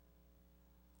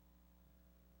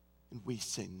 And we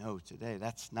say no today.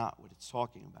 That's not what it's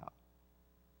talking about.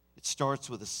 It starts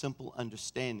with a simple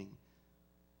understanding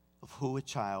of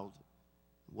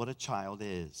what a child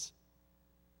is.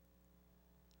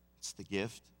 It's the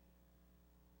gift.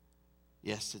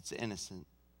 Yes, it's innocent.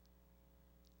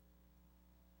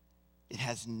 It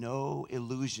has no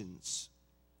illusions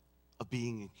of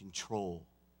being in control.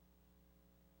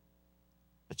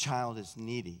 A child is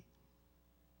needy.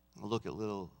 I look at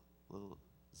little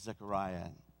Zechariah,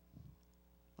 and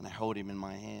when I hold him in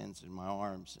my hands and my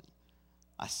arms, and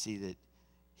I see that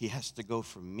he has to go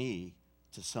from me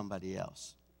to somebody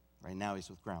else. Right now he's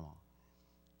with grandma.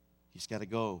 He's got to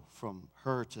go from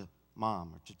her to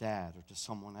mom or to dad or to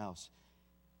someone else.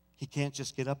 He can't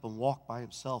just get up and walk by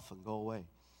himself and go away.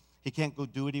 He can't go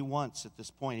do what he wants at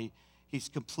this point. He's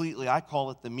completely, I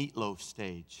call it the meatloaf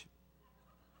stage.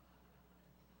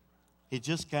 He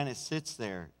just kind of sits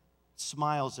there,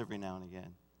 smiles every now and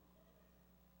again.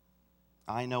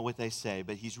 I know what they say,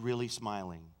 but he's really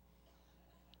smiling.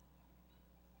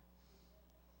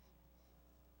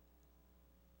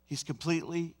 He's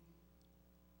completely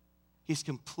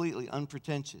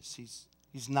unpretentious.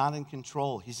 He's not in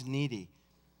control. He's needy.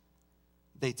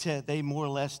 They more or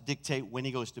less dictate when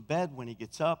he goes to bed, when he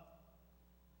gets up,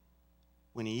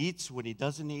 when he eats, when he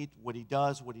doesn't eat, what he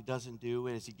does, what he doesn't do.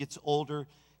 As he gets older,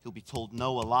 he'll be told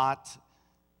no a lot.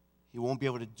 He won't be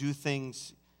able to do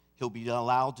things. He'll be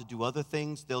allowed to do other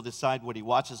things. They'll decide what he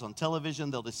watches on television.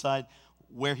 They'll decide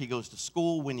where he goes to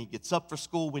school, when he gets up for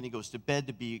school, when he goes to bed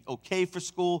to be okay for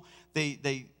school.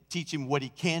 They teach him what he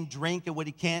can drink and what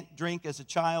he can't drink as a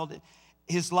child.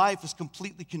 His life is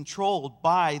completely controlled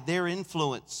by their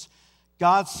influence.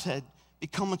 God said,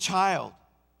 become a child,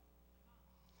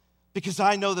 because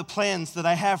I know the plans that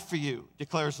I have for you,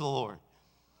 declares the Lord.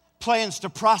 Plans to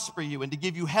prosper you and to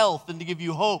give you health and to give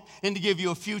you hope and to give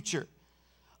you a future.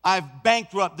 I've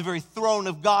bankrupted the very throne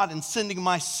of God in sending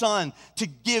my son to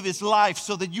give his life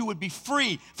so that you would be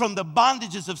free from the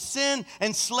bondages of sin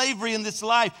and slavery in this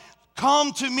life.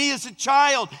 Come to me as a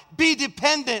child. Be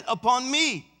dependent upon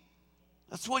me.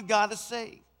 That's what God is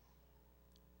saying.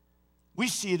 We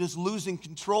see it as losing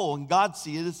control, and God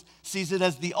sees it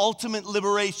as the ultimate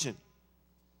liberation,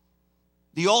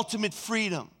 the ultimate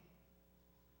freedom.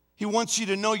 He wants you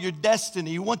to know your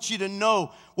destiny. He wants you to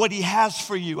know what He has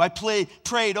for you. I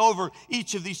prayed over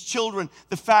each of these children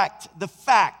the fact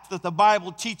that the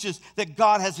Bible teaches that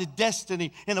God has a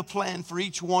destiny and a plan for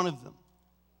each one of them.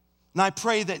 And I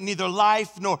pray that neither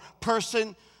life nor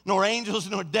person nor angels,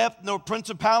 nor death, nor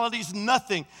principalities,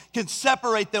 nothing can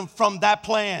separate them from that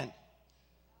plan.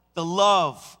 The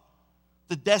love,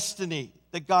 the destiny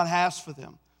that God has for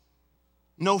them.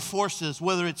 No forces,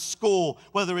 whether it's school,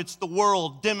 whether it's the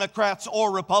world, Democrats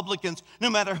or Republicans, no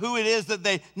matter who it is, that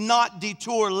they not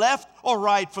detour left or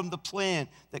right from the plan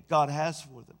that God has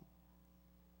for them.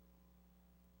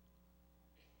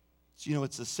 So,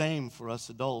 it's the same for us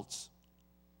adults,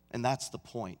 and that's the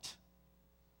point.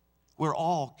 We're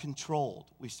all controlled.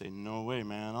 We say, no way,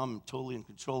 man, I'm totally in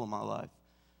control of my life.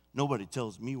 Nobody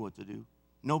tells me what to do.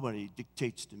 Nobody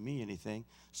dictates to me anything.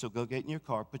 So go get in your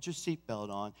car, put your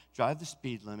seatbelt on, drive the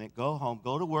speed limit, go home,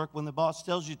 go to work when the boss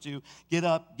tells you to, get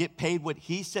up, get paid what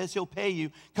he says he'll pay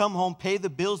you, come home, pay the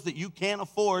bills that you can't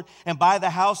afford, and buy the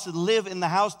house and live in the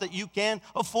house that you can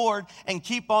afford, and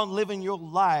keep on living your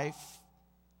life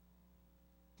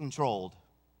controlled.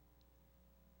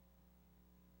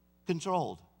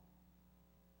 Controlled.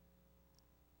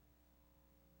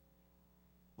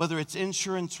 Whether it's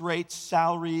insurance rates,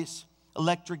 salaries,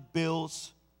 electric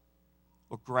bills,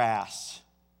 or grass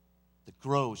that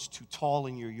grows too tall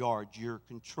in your yard, you're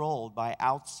controlled by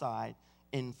outside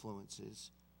influences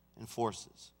and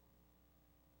forces.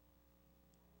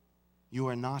 You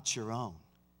are not your own.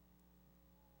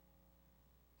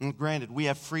 And granted, we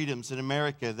have freedoms in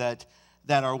America that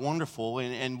are wonderful,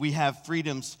 and we have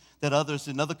freedoms that others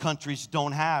in other countries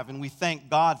don't have, and we thank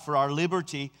God for our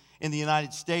liberty in the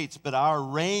United States, but our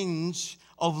range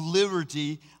of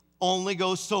liberty only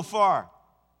goes so far.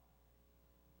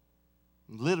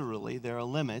 Literally, there are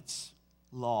limits,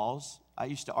 laws. I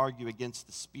used to argue against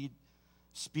the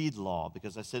speed law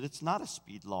because I said it's not a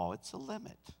speed law, it's a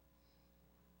limit.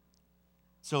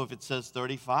 So if it says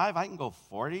 35, I can go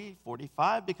 40,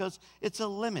 45 because it's a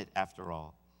limit after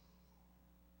all.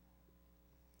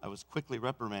 I was quickly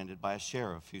reprimanded by a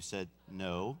sheriff who said,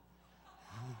 no.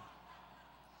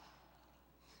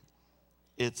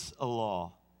 It's a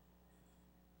law.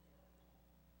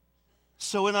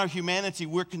 So in our humanity,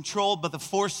 we're controlled by the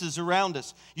forces around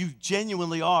us. You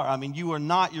genuinely are. I mean, you are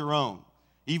not your own.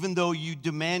 Even though you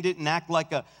demand it and act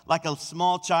like a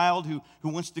small child who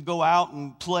wants to go out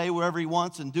and play wherever he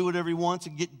wants and do whatever he wants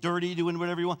and get dirty doing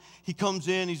whatever he wants. He comes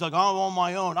in, he's like, I'm on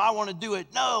my own. I want to do it.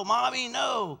 No, mommy,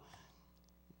 no.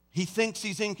 He thinks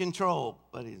he's in control,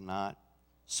 but he's not.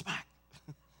 Smack.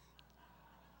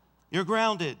 You're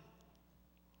grounded.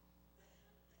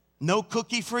 No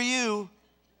cookie for you.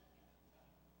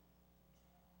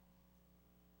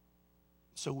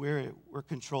 So we're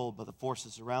controlled by the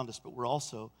forces around us, but we're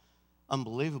also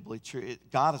unbelievably true.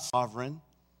 God is sovereign,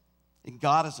 and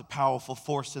God is a powerful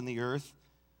force in the earth.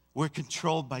 We're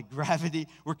controlled by gravity.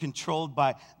 We're controlled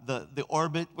by the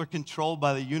orbit. We're controlled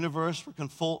by the universe. We're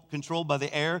controlled by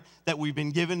the air that we've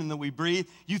been given and that we breathe.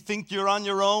 You think you're on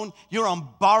your own? You're on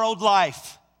borrowed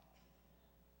life.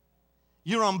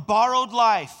 You're on borrowed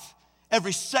life.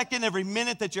 Every second, every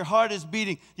minute that your heart is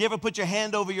beating. You ever put your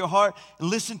hand over your heart and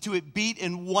listen to it beat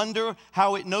and wonder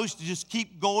how it knows to just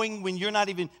keep going when you're not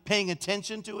even paying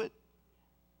attention to it?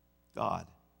 God.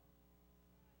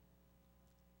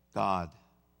 God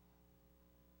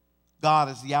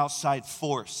is the outside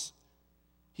force.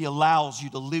 He allows you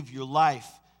to live your life,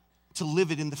 to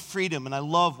live it in the freedom. And I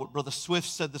love what Brother Swift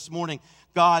said this morning.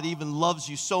 God even loves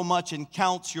you so much and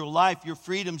counts your life, your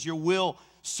freedoms, your will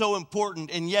so important,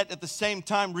 and yet at the same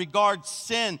time regards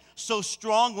sin so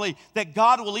strongly that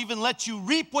God will even let you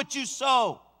reap what you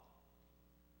sow.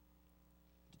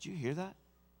 Did you hear that?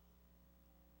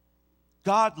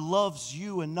 God loves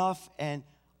you enough and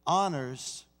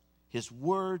honors His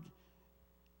word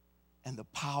and the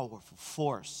powerful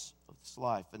force of this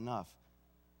life enough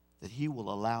that He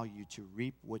will allow you to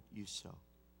reap what you sow.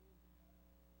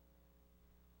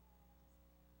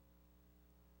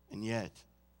 And yet,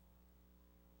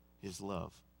 His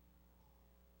love.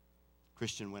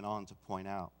 Christian went on to point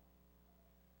out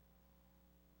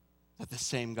that the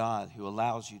same God who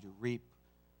allows you to reap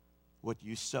what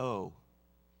you sow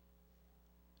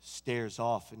stares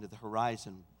off into the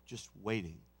horizon just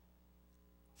waiting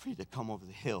for you to come over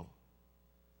the hill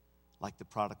like the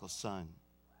prodigal son.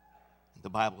 And the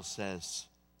Bible says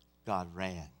God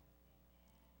ran.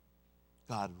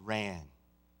 God ran.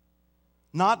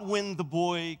 Not when the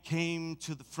boy came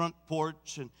to the front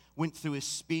porch and went through his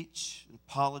speech and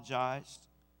apologized.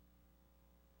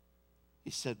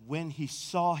 He said, when he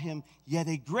saw him yet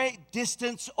a great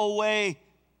distance away,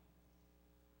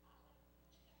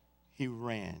 he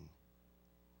ran.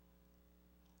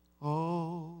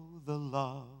 Oh, the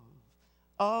love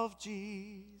of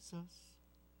Jesus.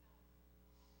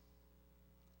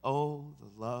 Oh,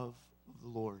 the love of the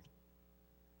Lord.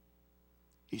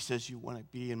 He says, you want to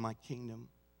be in my kingdom?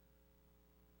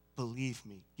 Believe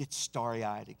me. Get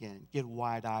starry-eyed again. Get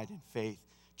wide-eyed in faith.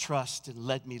 Trust and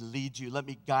let me lead you. Let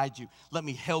me guide you. Let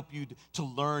me help you to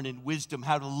learn in wisdom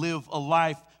how to live a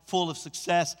life full of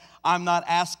success. I'm not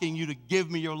asking you to give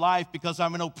me your life because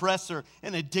I'm an oppressor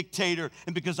and a dictator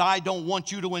and because I don't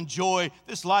want you to enjoy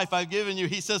this life I've given you.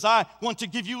 He says, I want to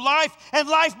give you life and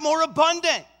life more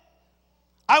abundant.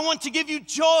 I want to give you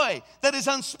joy that is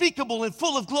unspeakable and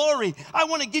full of glory. I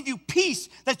want to give you peace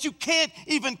that you can't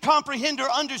even comprehend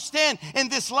or understand. In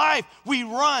this life, we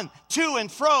run to and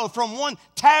fro from one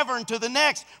tavern to the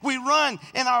next. We run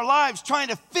in our lives trying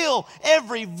to fill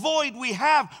every void we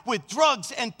have with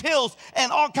drugs and pills and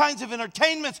all kinds of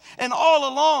entertainments. And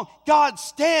all along, God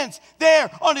stands there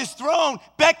on His throne,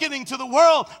 beckoning to the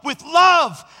world with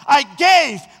love. I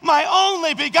gave my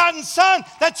only begotten Son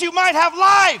that you might have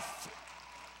life.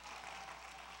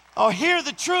 Oh, hear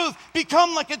the truth.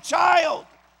 Become like a child.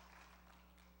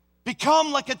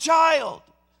 Become like a child.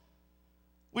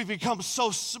 We've become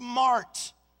so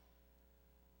smart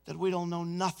that we don't know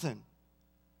nothing.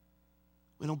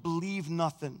 We don't believe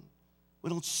nothing. We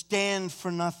don't stand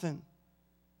for nothing.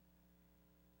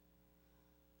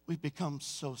 We've become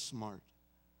so smart.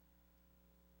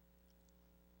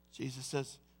 Jesus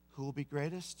says, who will be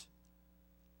greatest?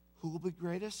 Who will be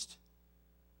greatest?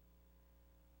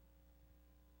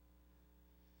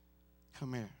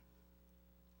 Come here.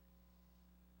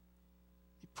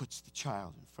 He puts the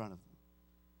child in front of them.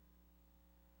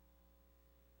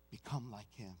 Become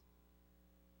like him.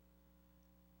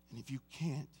 And if you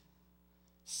can't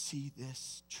see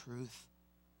this truth,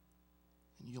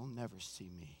 then you'll never see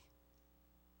me.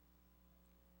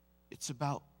 It's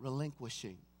about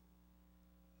relinquishing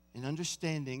and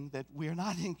understanding that we're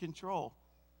not in control.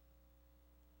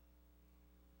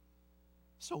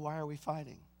 So why are we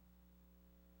fighting?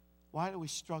 Why do we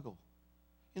struggle?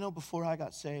 You know, before I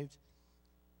got saved,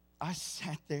 I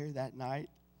sat there that night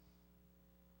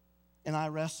and I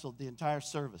wrestled the entire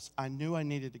service. I knew I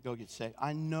needed to go get saved.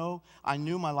 I knew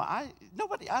my life.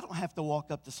 I don't have to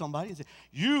walk up to somebody and say,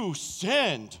 you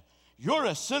sinned. You're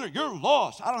a sinner. You're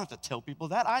lost. I don't have to tell people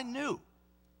that. I knew.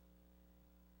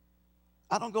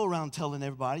 I don't go around telling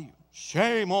everybody,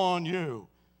 shame on you.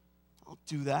 I don't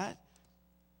do that.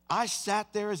 I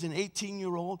sat there as an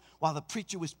 18-year-old while the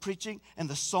preacher was preaching and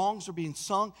the songs were being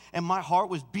sung, and my heart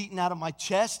was beating out of my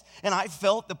chest, and I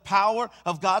felt the power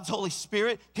of God's Holy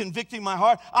Spirit convicting my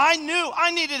heart. I knew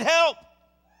I needed help.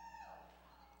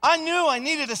 I knew I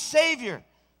needed a Savior.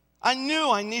 I knew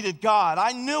I needed God.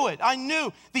 I knew it. I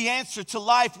knew the answer to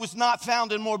life was not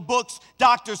found in more books,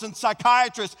 doctors, and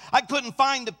psychiatrists. I couldn't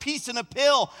find the peace in a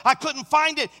pill. I couldn't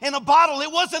find it in a bottle.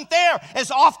 It wasn't there.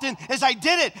 As often as I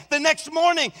did it, the next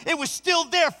morning, it was still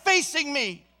there facing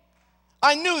me.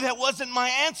 I knew that wasn't my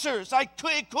answers.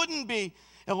 It couldn't be.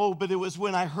 Oh, but it was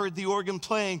when I heard the organ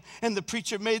playing and the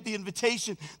preacher made the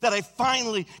invitation that I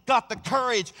finally got the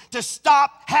courage to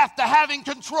stop having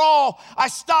control. I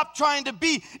stopped trying to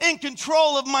be in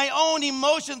control of my own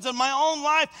emotions and my own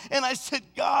life. And I said,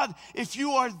 God, if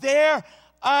you are there,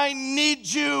 I need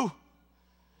you.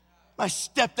 I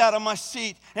stepped out of my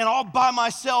seat and all by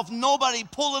myself, nobody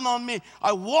pulling on me.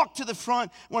 I walked to the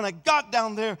front. When I got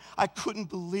down there, I couldn't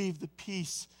believe the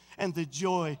peace and the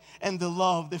joy and the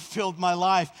love that filled my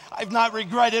life. I've not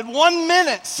regretted 1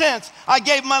 minute since I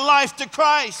gave my life to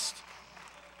Christ.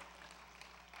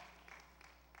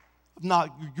 I've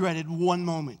not regretted one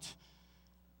moment.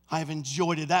 I've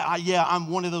enjoyed it. I'm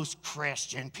one of those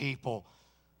Christian people,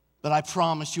 but I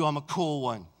promise you I'm a cool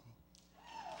one.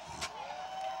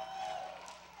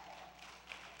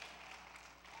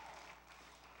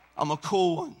 I'm a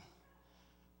cool one.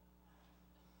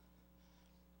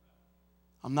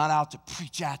 I'm not out to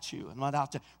preach at you. I'm not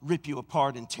out to rip you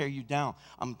apart and tear you down.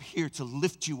 I'm here to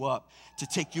lift you up, to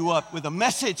take you up with a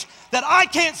message that I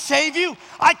can't save you,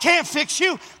 I can't fix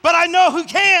you, but I know who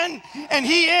can, and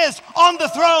He is on the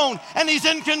throne, and He's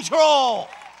in control.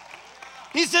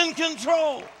 He's in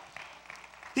control.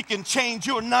 He can change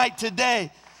your night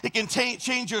today. He can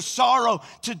change your sorrow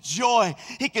to joy.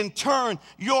 He can turn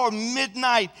your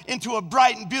midnight into a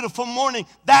bright and beautiful morning.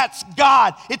 That's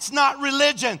God. It's not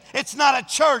religion. It's not a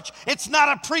church. It's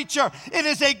not a preacher. It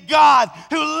is a God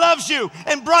who loves you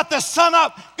and brought the sun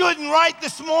up good and right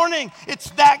this morning.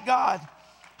 It's that God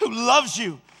who loves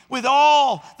you with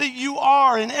all that you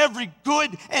are and every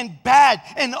good and bad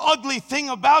and ugly thing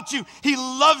about you. He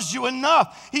loves you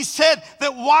enough. He said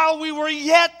that while we were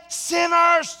yet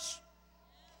sinners,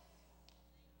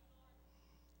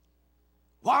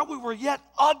 while we were yet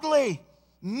ugly,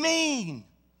 mean,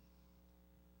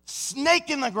 snake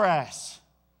in the grass,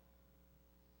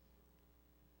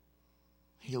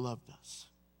 He loved us.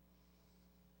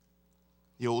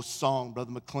 The old song, Brother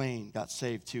McLean got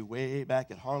saved to way back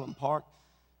at Harlem Park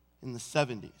in the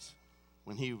 70s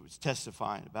when he was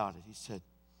testifying about it. He said,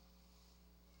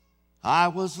 I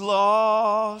was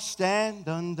lost and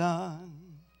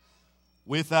undone,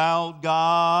 without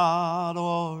God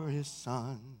or His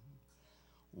Son.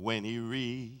 When He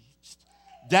reached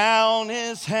down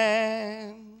His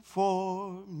hand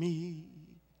for me.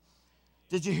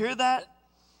 Did you hear that?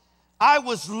 I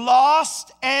was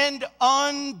lost and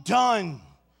undone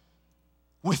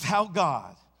without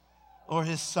God or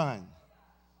His Son.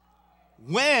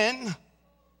 When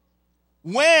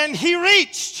He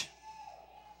reached.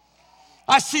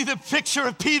 I see the picture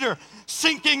of Peter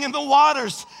sinking in the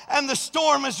waters, and the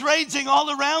storm is raging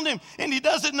all around him, and he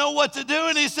doesn't know what to do,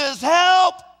 and he says,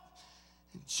 help!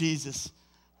 And Jesus,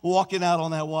 walking out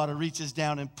on that water, reaches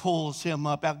down and pulls him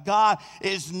up. Now, God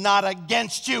is not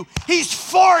against you. He's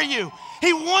for you.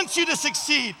 He wants you to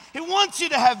succeed. He wants you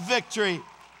to have victory.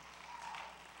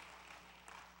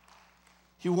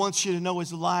 He wants you to know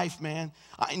His life, man.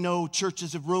 I know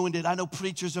churches have ruined it. I know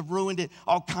preachers have ruined it.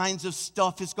 All kinds of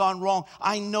stuff has gone wrong.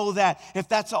 I know that. If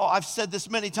that's all, I've said this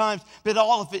many times, but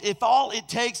if all it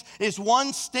takes is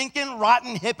one stinking,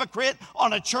 rotten hypocrite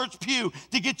on a church pew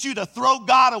to get you to throw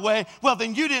God away, well,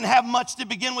 then you didn't have much to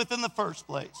begin with in the first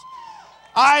place.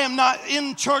 I am not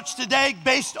in church today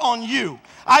based on you.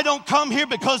 I don't come here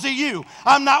because of you.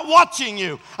 I'm not watching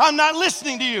you. I'm not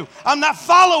listening to you. I'm not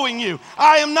following you.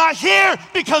 I am not here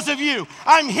because of you.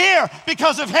 I'm here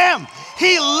because of Him.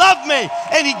 He loved me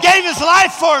and He gave His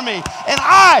life for me. And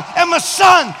I am a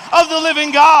son of the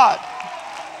living God.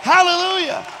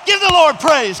 Hallelujah. Give the Lord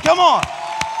praise. Come on.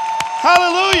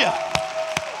 Hallelujah.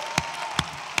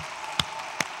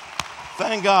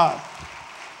 Thank God.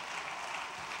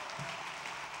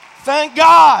 Thank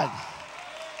God.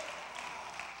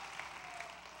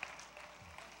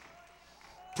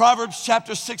 Proverbs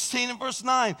chapter 16 and verse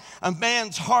 9. A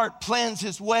man's heart plans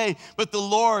his way, but the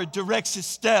Lord directs his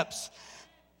steps.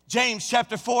 James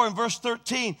chapter 4 and verse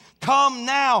 13. Come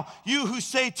now, you who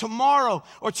say tomorrow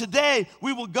or today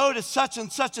we will go to such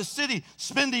and such a city,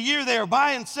 spend a year there,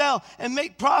 buy and sell, and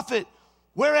make profit.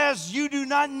 Whereas you do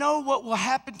not know what will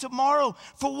happen tomorrow.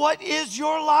 For what is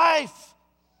your life?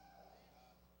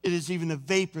 It is even a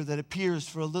vapor that appears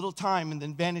for a little time and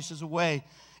then vanishes away.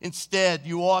 Instead,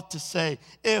 you ought to say,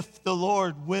 if the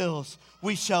Lord wills,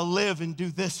 we shall live and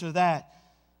do this or that.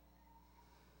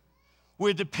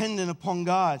 We're dependent upon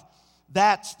God.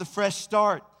 That's the fresh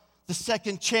start, the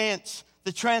second chance,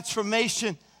 the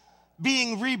transformation.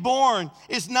 Being reborn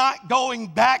is not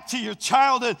going back to your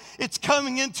childhood. It's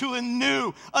coming into a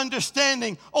new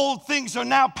understanding. Old things are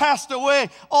now passed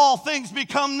away. All things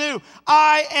become new.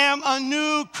 I am a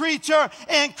new creature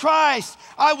in Christ.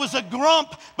 I was a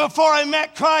grump before I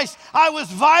met Christ. I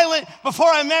was violent before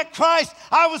I met Christ.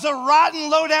 I was a rotten,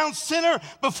 low-down sinner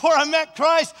before I met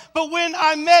Christ. But when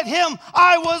I met him,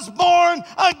 I was born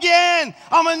again.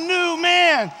 I'm a new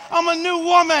man. I'm a new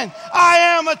woman. I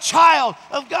am a child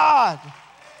of God.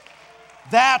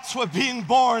 That's what being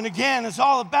born again is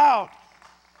all about.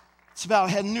 It's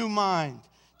about a new mind,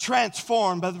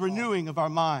 transformed by the renewing of our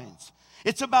minds.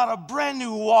 It's about a brand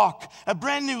new walk, a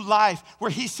brand new life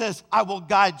where he says, I will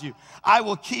guide you. I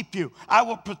will keep you. I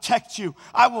will protect you.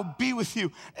 I will be with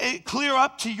you. Clear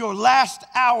up to your last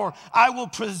hour. I will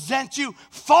present you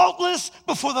faultless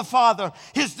before the Father.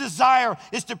 His desire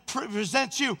is to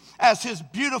present you as his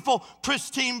beautiful,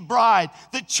 pristine bride,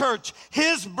 the church,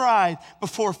 his bride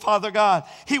before Father God.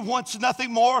 He wants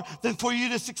nothing more than for you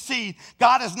to succeed.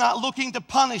 God is not looking to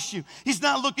punish you. He's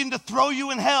not looking to throw you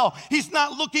in hell. He's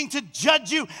not looking to judge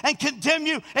you and condemn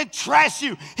you and trash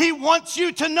you. He wants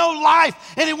you to know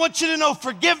life, and he wants you to know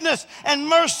forgiveness and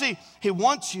mercy. He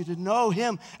wants you to know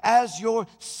him as your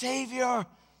Savior.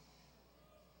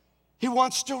 He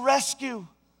wants to rescue.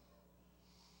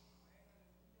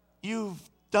 You've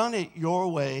done it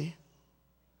your way.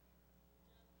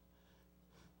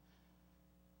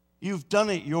 You've done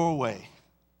it your way.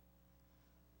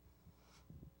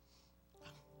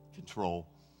 Control.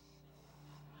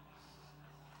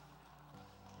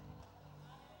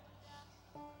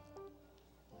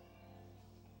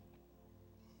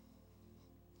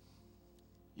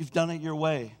 You've done it your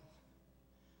way.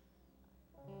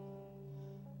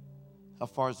 How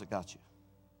far has it got you?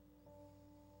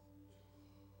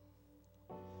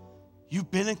 You've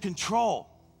been in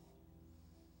control.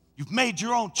 You've made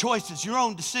your own choices, your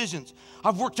own decisions.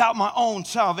 I've worked out my own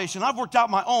salvation. I've worked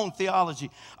out my own theology.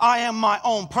 I am my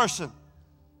own person.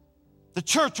 The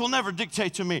church will never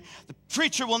dictate to me. The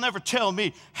preacher will never tell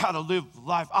me how to live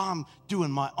life. I'm doing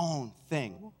my own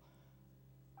thing.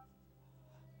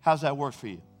 How's that work for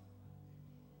you?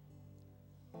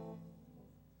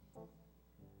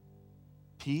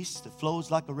 Peace that flows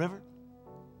like a river.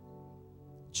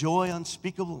 Joy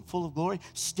unspeakable and full of glory.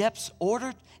 Steps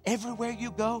ordered everywhere you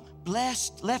go.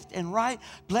 Blessed left and right.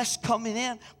 Blessed coming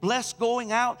in. Blessed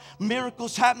going out.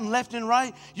 Miracles happen left and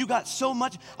right. You got so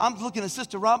much. I'm looking at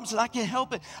Sister Robinson. I can't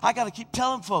help it. I got to keep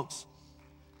telling folks.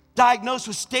 Diagnosed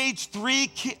with stage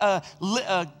 3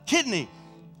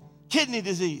 kidney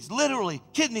disease, literally,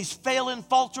 kidneys failing,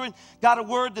 faltering, got a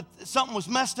word that something was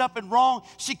messed up and wrong.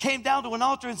 She came down to an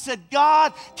altar and said,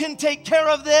 God can take care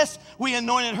of this. We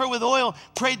anointed her with oil,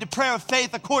 prayed the prayer of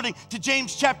faith according to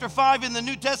James chapter 5 in the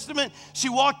New Testament. She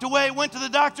walked away, went to the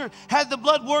doctor, had the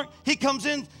blood work. He comes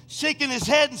in shaking his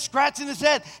head and scratching his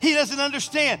head. He doesn't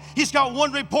understand. He's got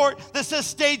one report that says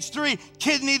stage 3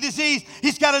 kidney disease.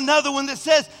 He's got another one that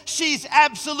says she's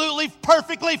absolutely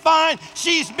perfectly fine.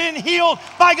 She's been healed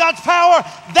by God's power.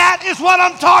 That is what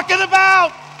I'm talking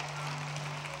about.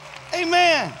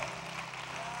 Amen.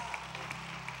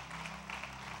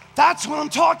 That's what I'm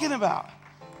talking about.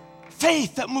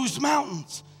 Faith that moves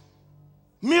mountains.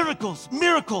 Miracles,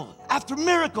 miracle after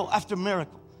miracle after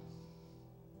miracle.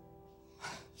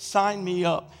 Sign me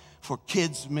up for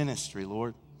kids ministry,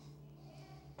 Lord.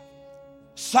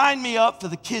 Sign me up for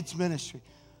the kids ministry.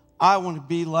 I want to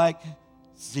be like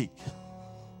Zeke.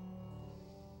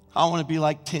 I want to be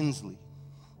like Tinsley.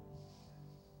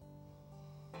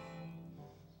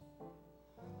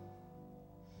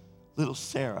 Little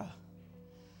Sarah.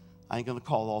 I ain't going to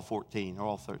call all 14 or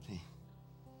all 13.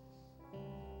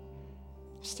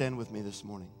 Stand with me this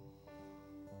morning.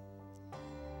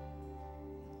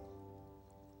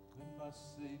 When my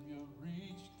Savior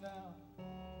reached down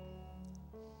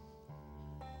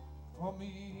for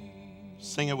me.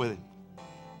 Sing it with him.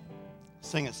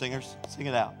 Sing it, singers. Sing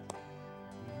it out.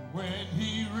 When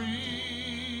he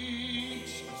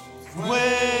reached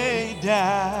Way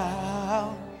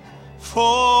down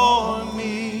for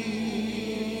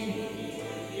me.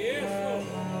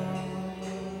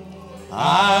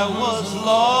 I was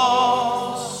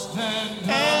lost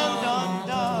and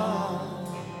undone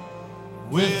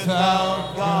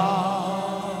without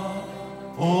God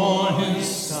or his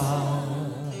Son.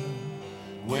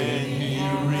 When he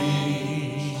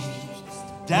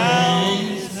reached down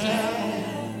his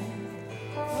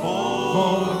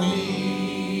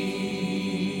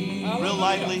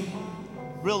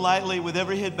real lightly, with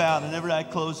every head bowed and every eye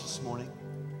closed this morning.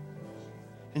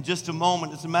 In just a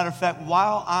moment, as a matter of fact,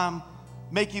 while I'm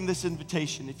making this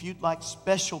invitation, if you'd like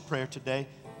special prayer today,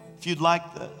 if you'd like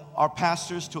our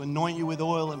pastors to anoint you with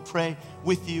oil and pray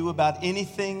with you about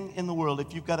anything in the world,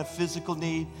 if you've got a physical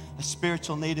need, a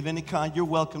spiritual need of any kind, you're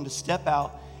welcome to step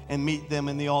out and meet them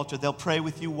in the altar. They'll pray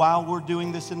with you while we're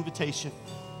doing this invitation.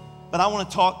 But I want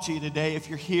to talk to you today if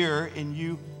you're here and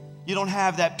you don't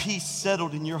have that peace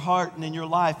settled in your heart and in your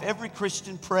life. Every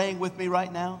Christian praying with me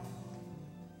right now,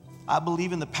 I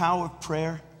believe in the power of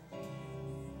prayer.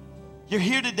 You're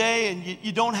here today and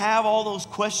you don't have all those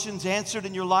questions answered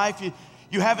in your life.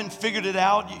 You haven't figured it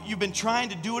out. You've been trying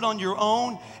to do it on your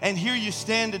own, and here you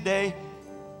stand today.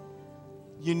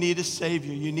 You need a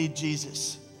Savior. You need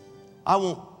Jesus. I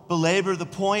won't belabor the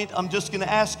point. I'm just going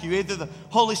to ask you, either the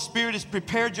Holy Spirit has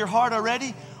prepared your heart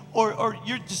already, or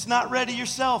you're just not ready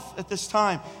yourself at this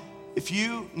time. If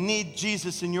you need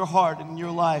Jesus in your heart and in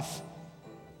your life,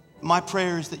 my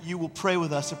prayer is that you will pray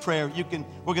with us a prayer.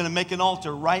 We're going to make an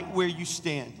altar right where you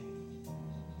stand.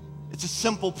 It's a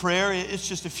simple prayer. It's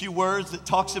just a few words that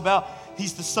talks about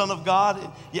He's the Son of God.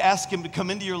 You ask Him to come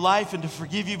into your life and to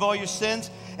forgive you of all your sins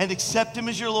and accept Him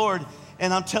as your Lord.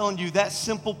 And I'm telling you, that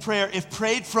simple prayer, if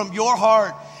prayed from your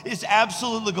heart, is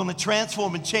absolutely going to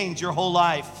transform and change your whole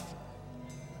life.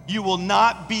 You will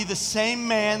not be the same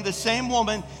man, the same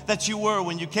woman that you were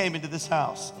when you came into this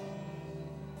house.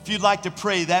 If you'd like to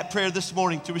pray that prayer this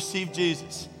morning to receive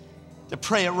Jesus, to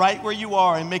pray it right where you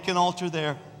are and make an altar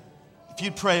there, if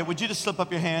you'd pray it, would you just slip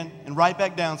up your hand and write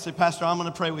back down, say, Pastor, I'm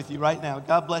going to pray with you right now.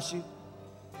 God bless you.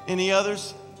 Any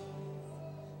others?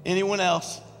 Anyone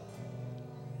else?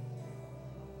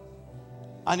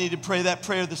 I need to pray that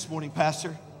prayer this morning,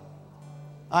 Pastor.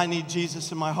 I need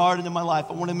Jesus in my heart and in my life.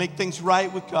 I want to make things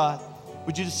right with God.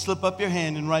 Would you just slip up your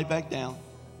hand and write back down?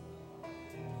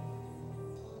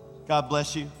 God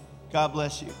bless you. God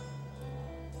bless you.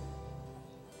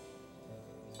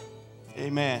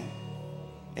 Amen.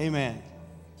 Amen.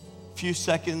 A few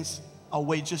seconds. I'll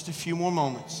wait just a few more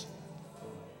moments.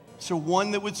 So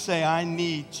one that would say, I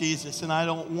need Jesus and I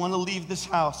don't want to leave this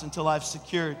house until I've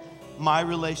secured my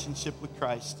relationship with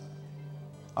Christ.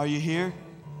 Are you here?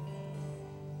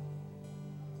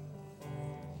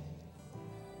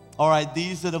 All right,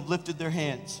 these that have lifted their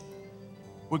hands,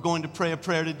 we're going to pray a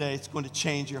prayer today. It's going to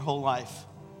change your whole life.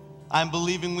 I'm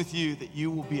believing with you that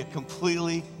you will be a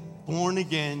completely born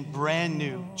again, brand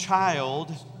new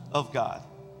child of God.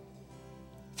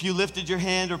 If you lifted your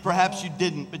hand, or perhaps you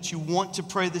didn't, but you want to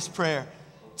pray this prayer,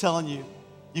 I'm telling you,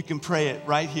 you can pray it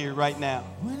right here, right now.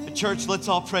 The church, let's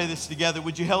all pray this together.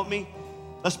 Would you help me?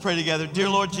 Let's pray together. Dear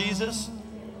Lord Jesus,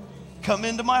 come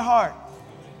into my heart.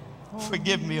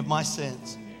 Forgive me of my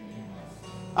sins.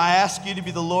 I ask you to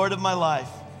be the Lord of my life.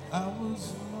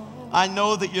 I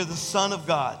know that you're the Son of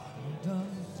God.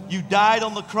 You died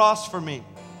on the cross for me.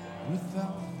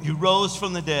 You rose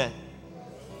from the dead.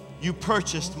 You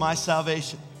purchased my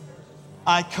salvation.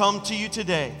 I come to you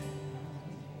today.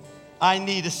 I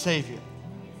need a Savior.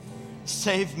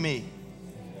 Save me.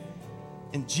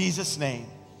 In Jesus' name,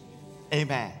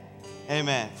 amen.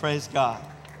 Amen. Praise God.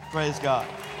 Praise God.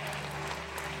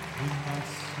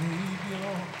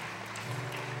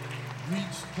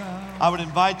 I would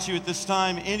invite you at this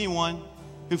time, anyone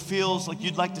who feels like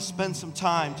you'd like to spend some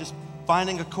time just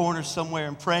finding a corner somewhere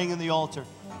and praying in the altar,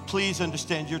 please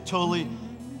understand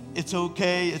it's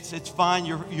okay, it's fine,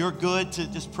 you're good to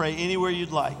just pray anywhere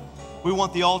you'd like. We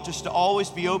want the altars to always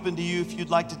be open to you if you'd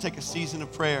like to take a season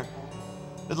of prayer.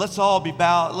 But let's all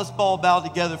bow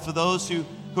together. For those who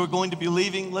are going to be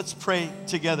leaving, let's pray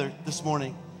together this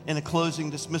morning in a closing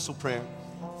dismissal prayer.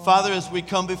 Father, as we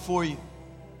come before you,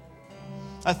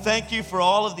 I thank you for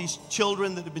all of these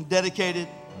children that have been dedicated.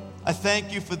 I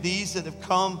thank you for these that have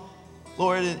come,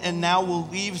 Lord, and now will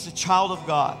leave as a child of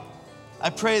God. I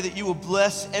pray that you will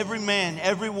bless every man,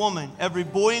 every woman, every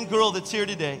boy and girl that's here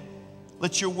today.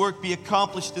 Let your work be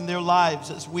accomplished in their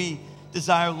lives as we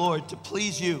desire, Lord, to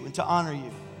please you and to honor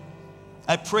you.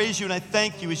 I praise you and I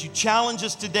thank you as you challenge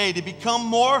us today to become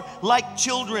more like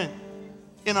children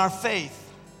in our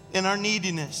faith, in our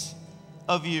neediness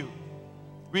of you,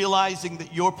 realizing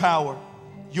that your power,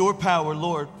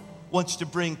 Lord, wants to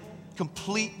bring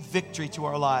complete victory to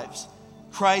our lives.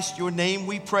 Christ, your name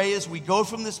we pray as we go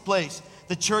from this place.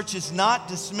 The church is not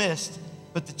dismissed,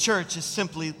 but the church is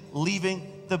simply leaving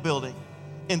the building.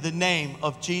 In the name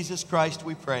of Jesus Christ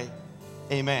we pray.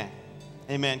 Amen.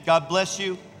 Amen. God bless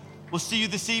you. We'll see you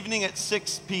this evening at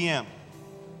 6 p.m.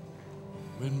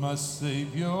 When my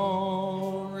Savior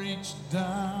reached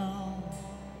down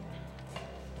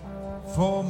for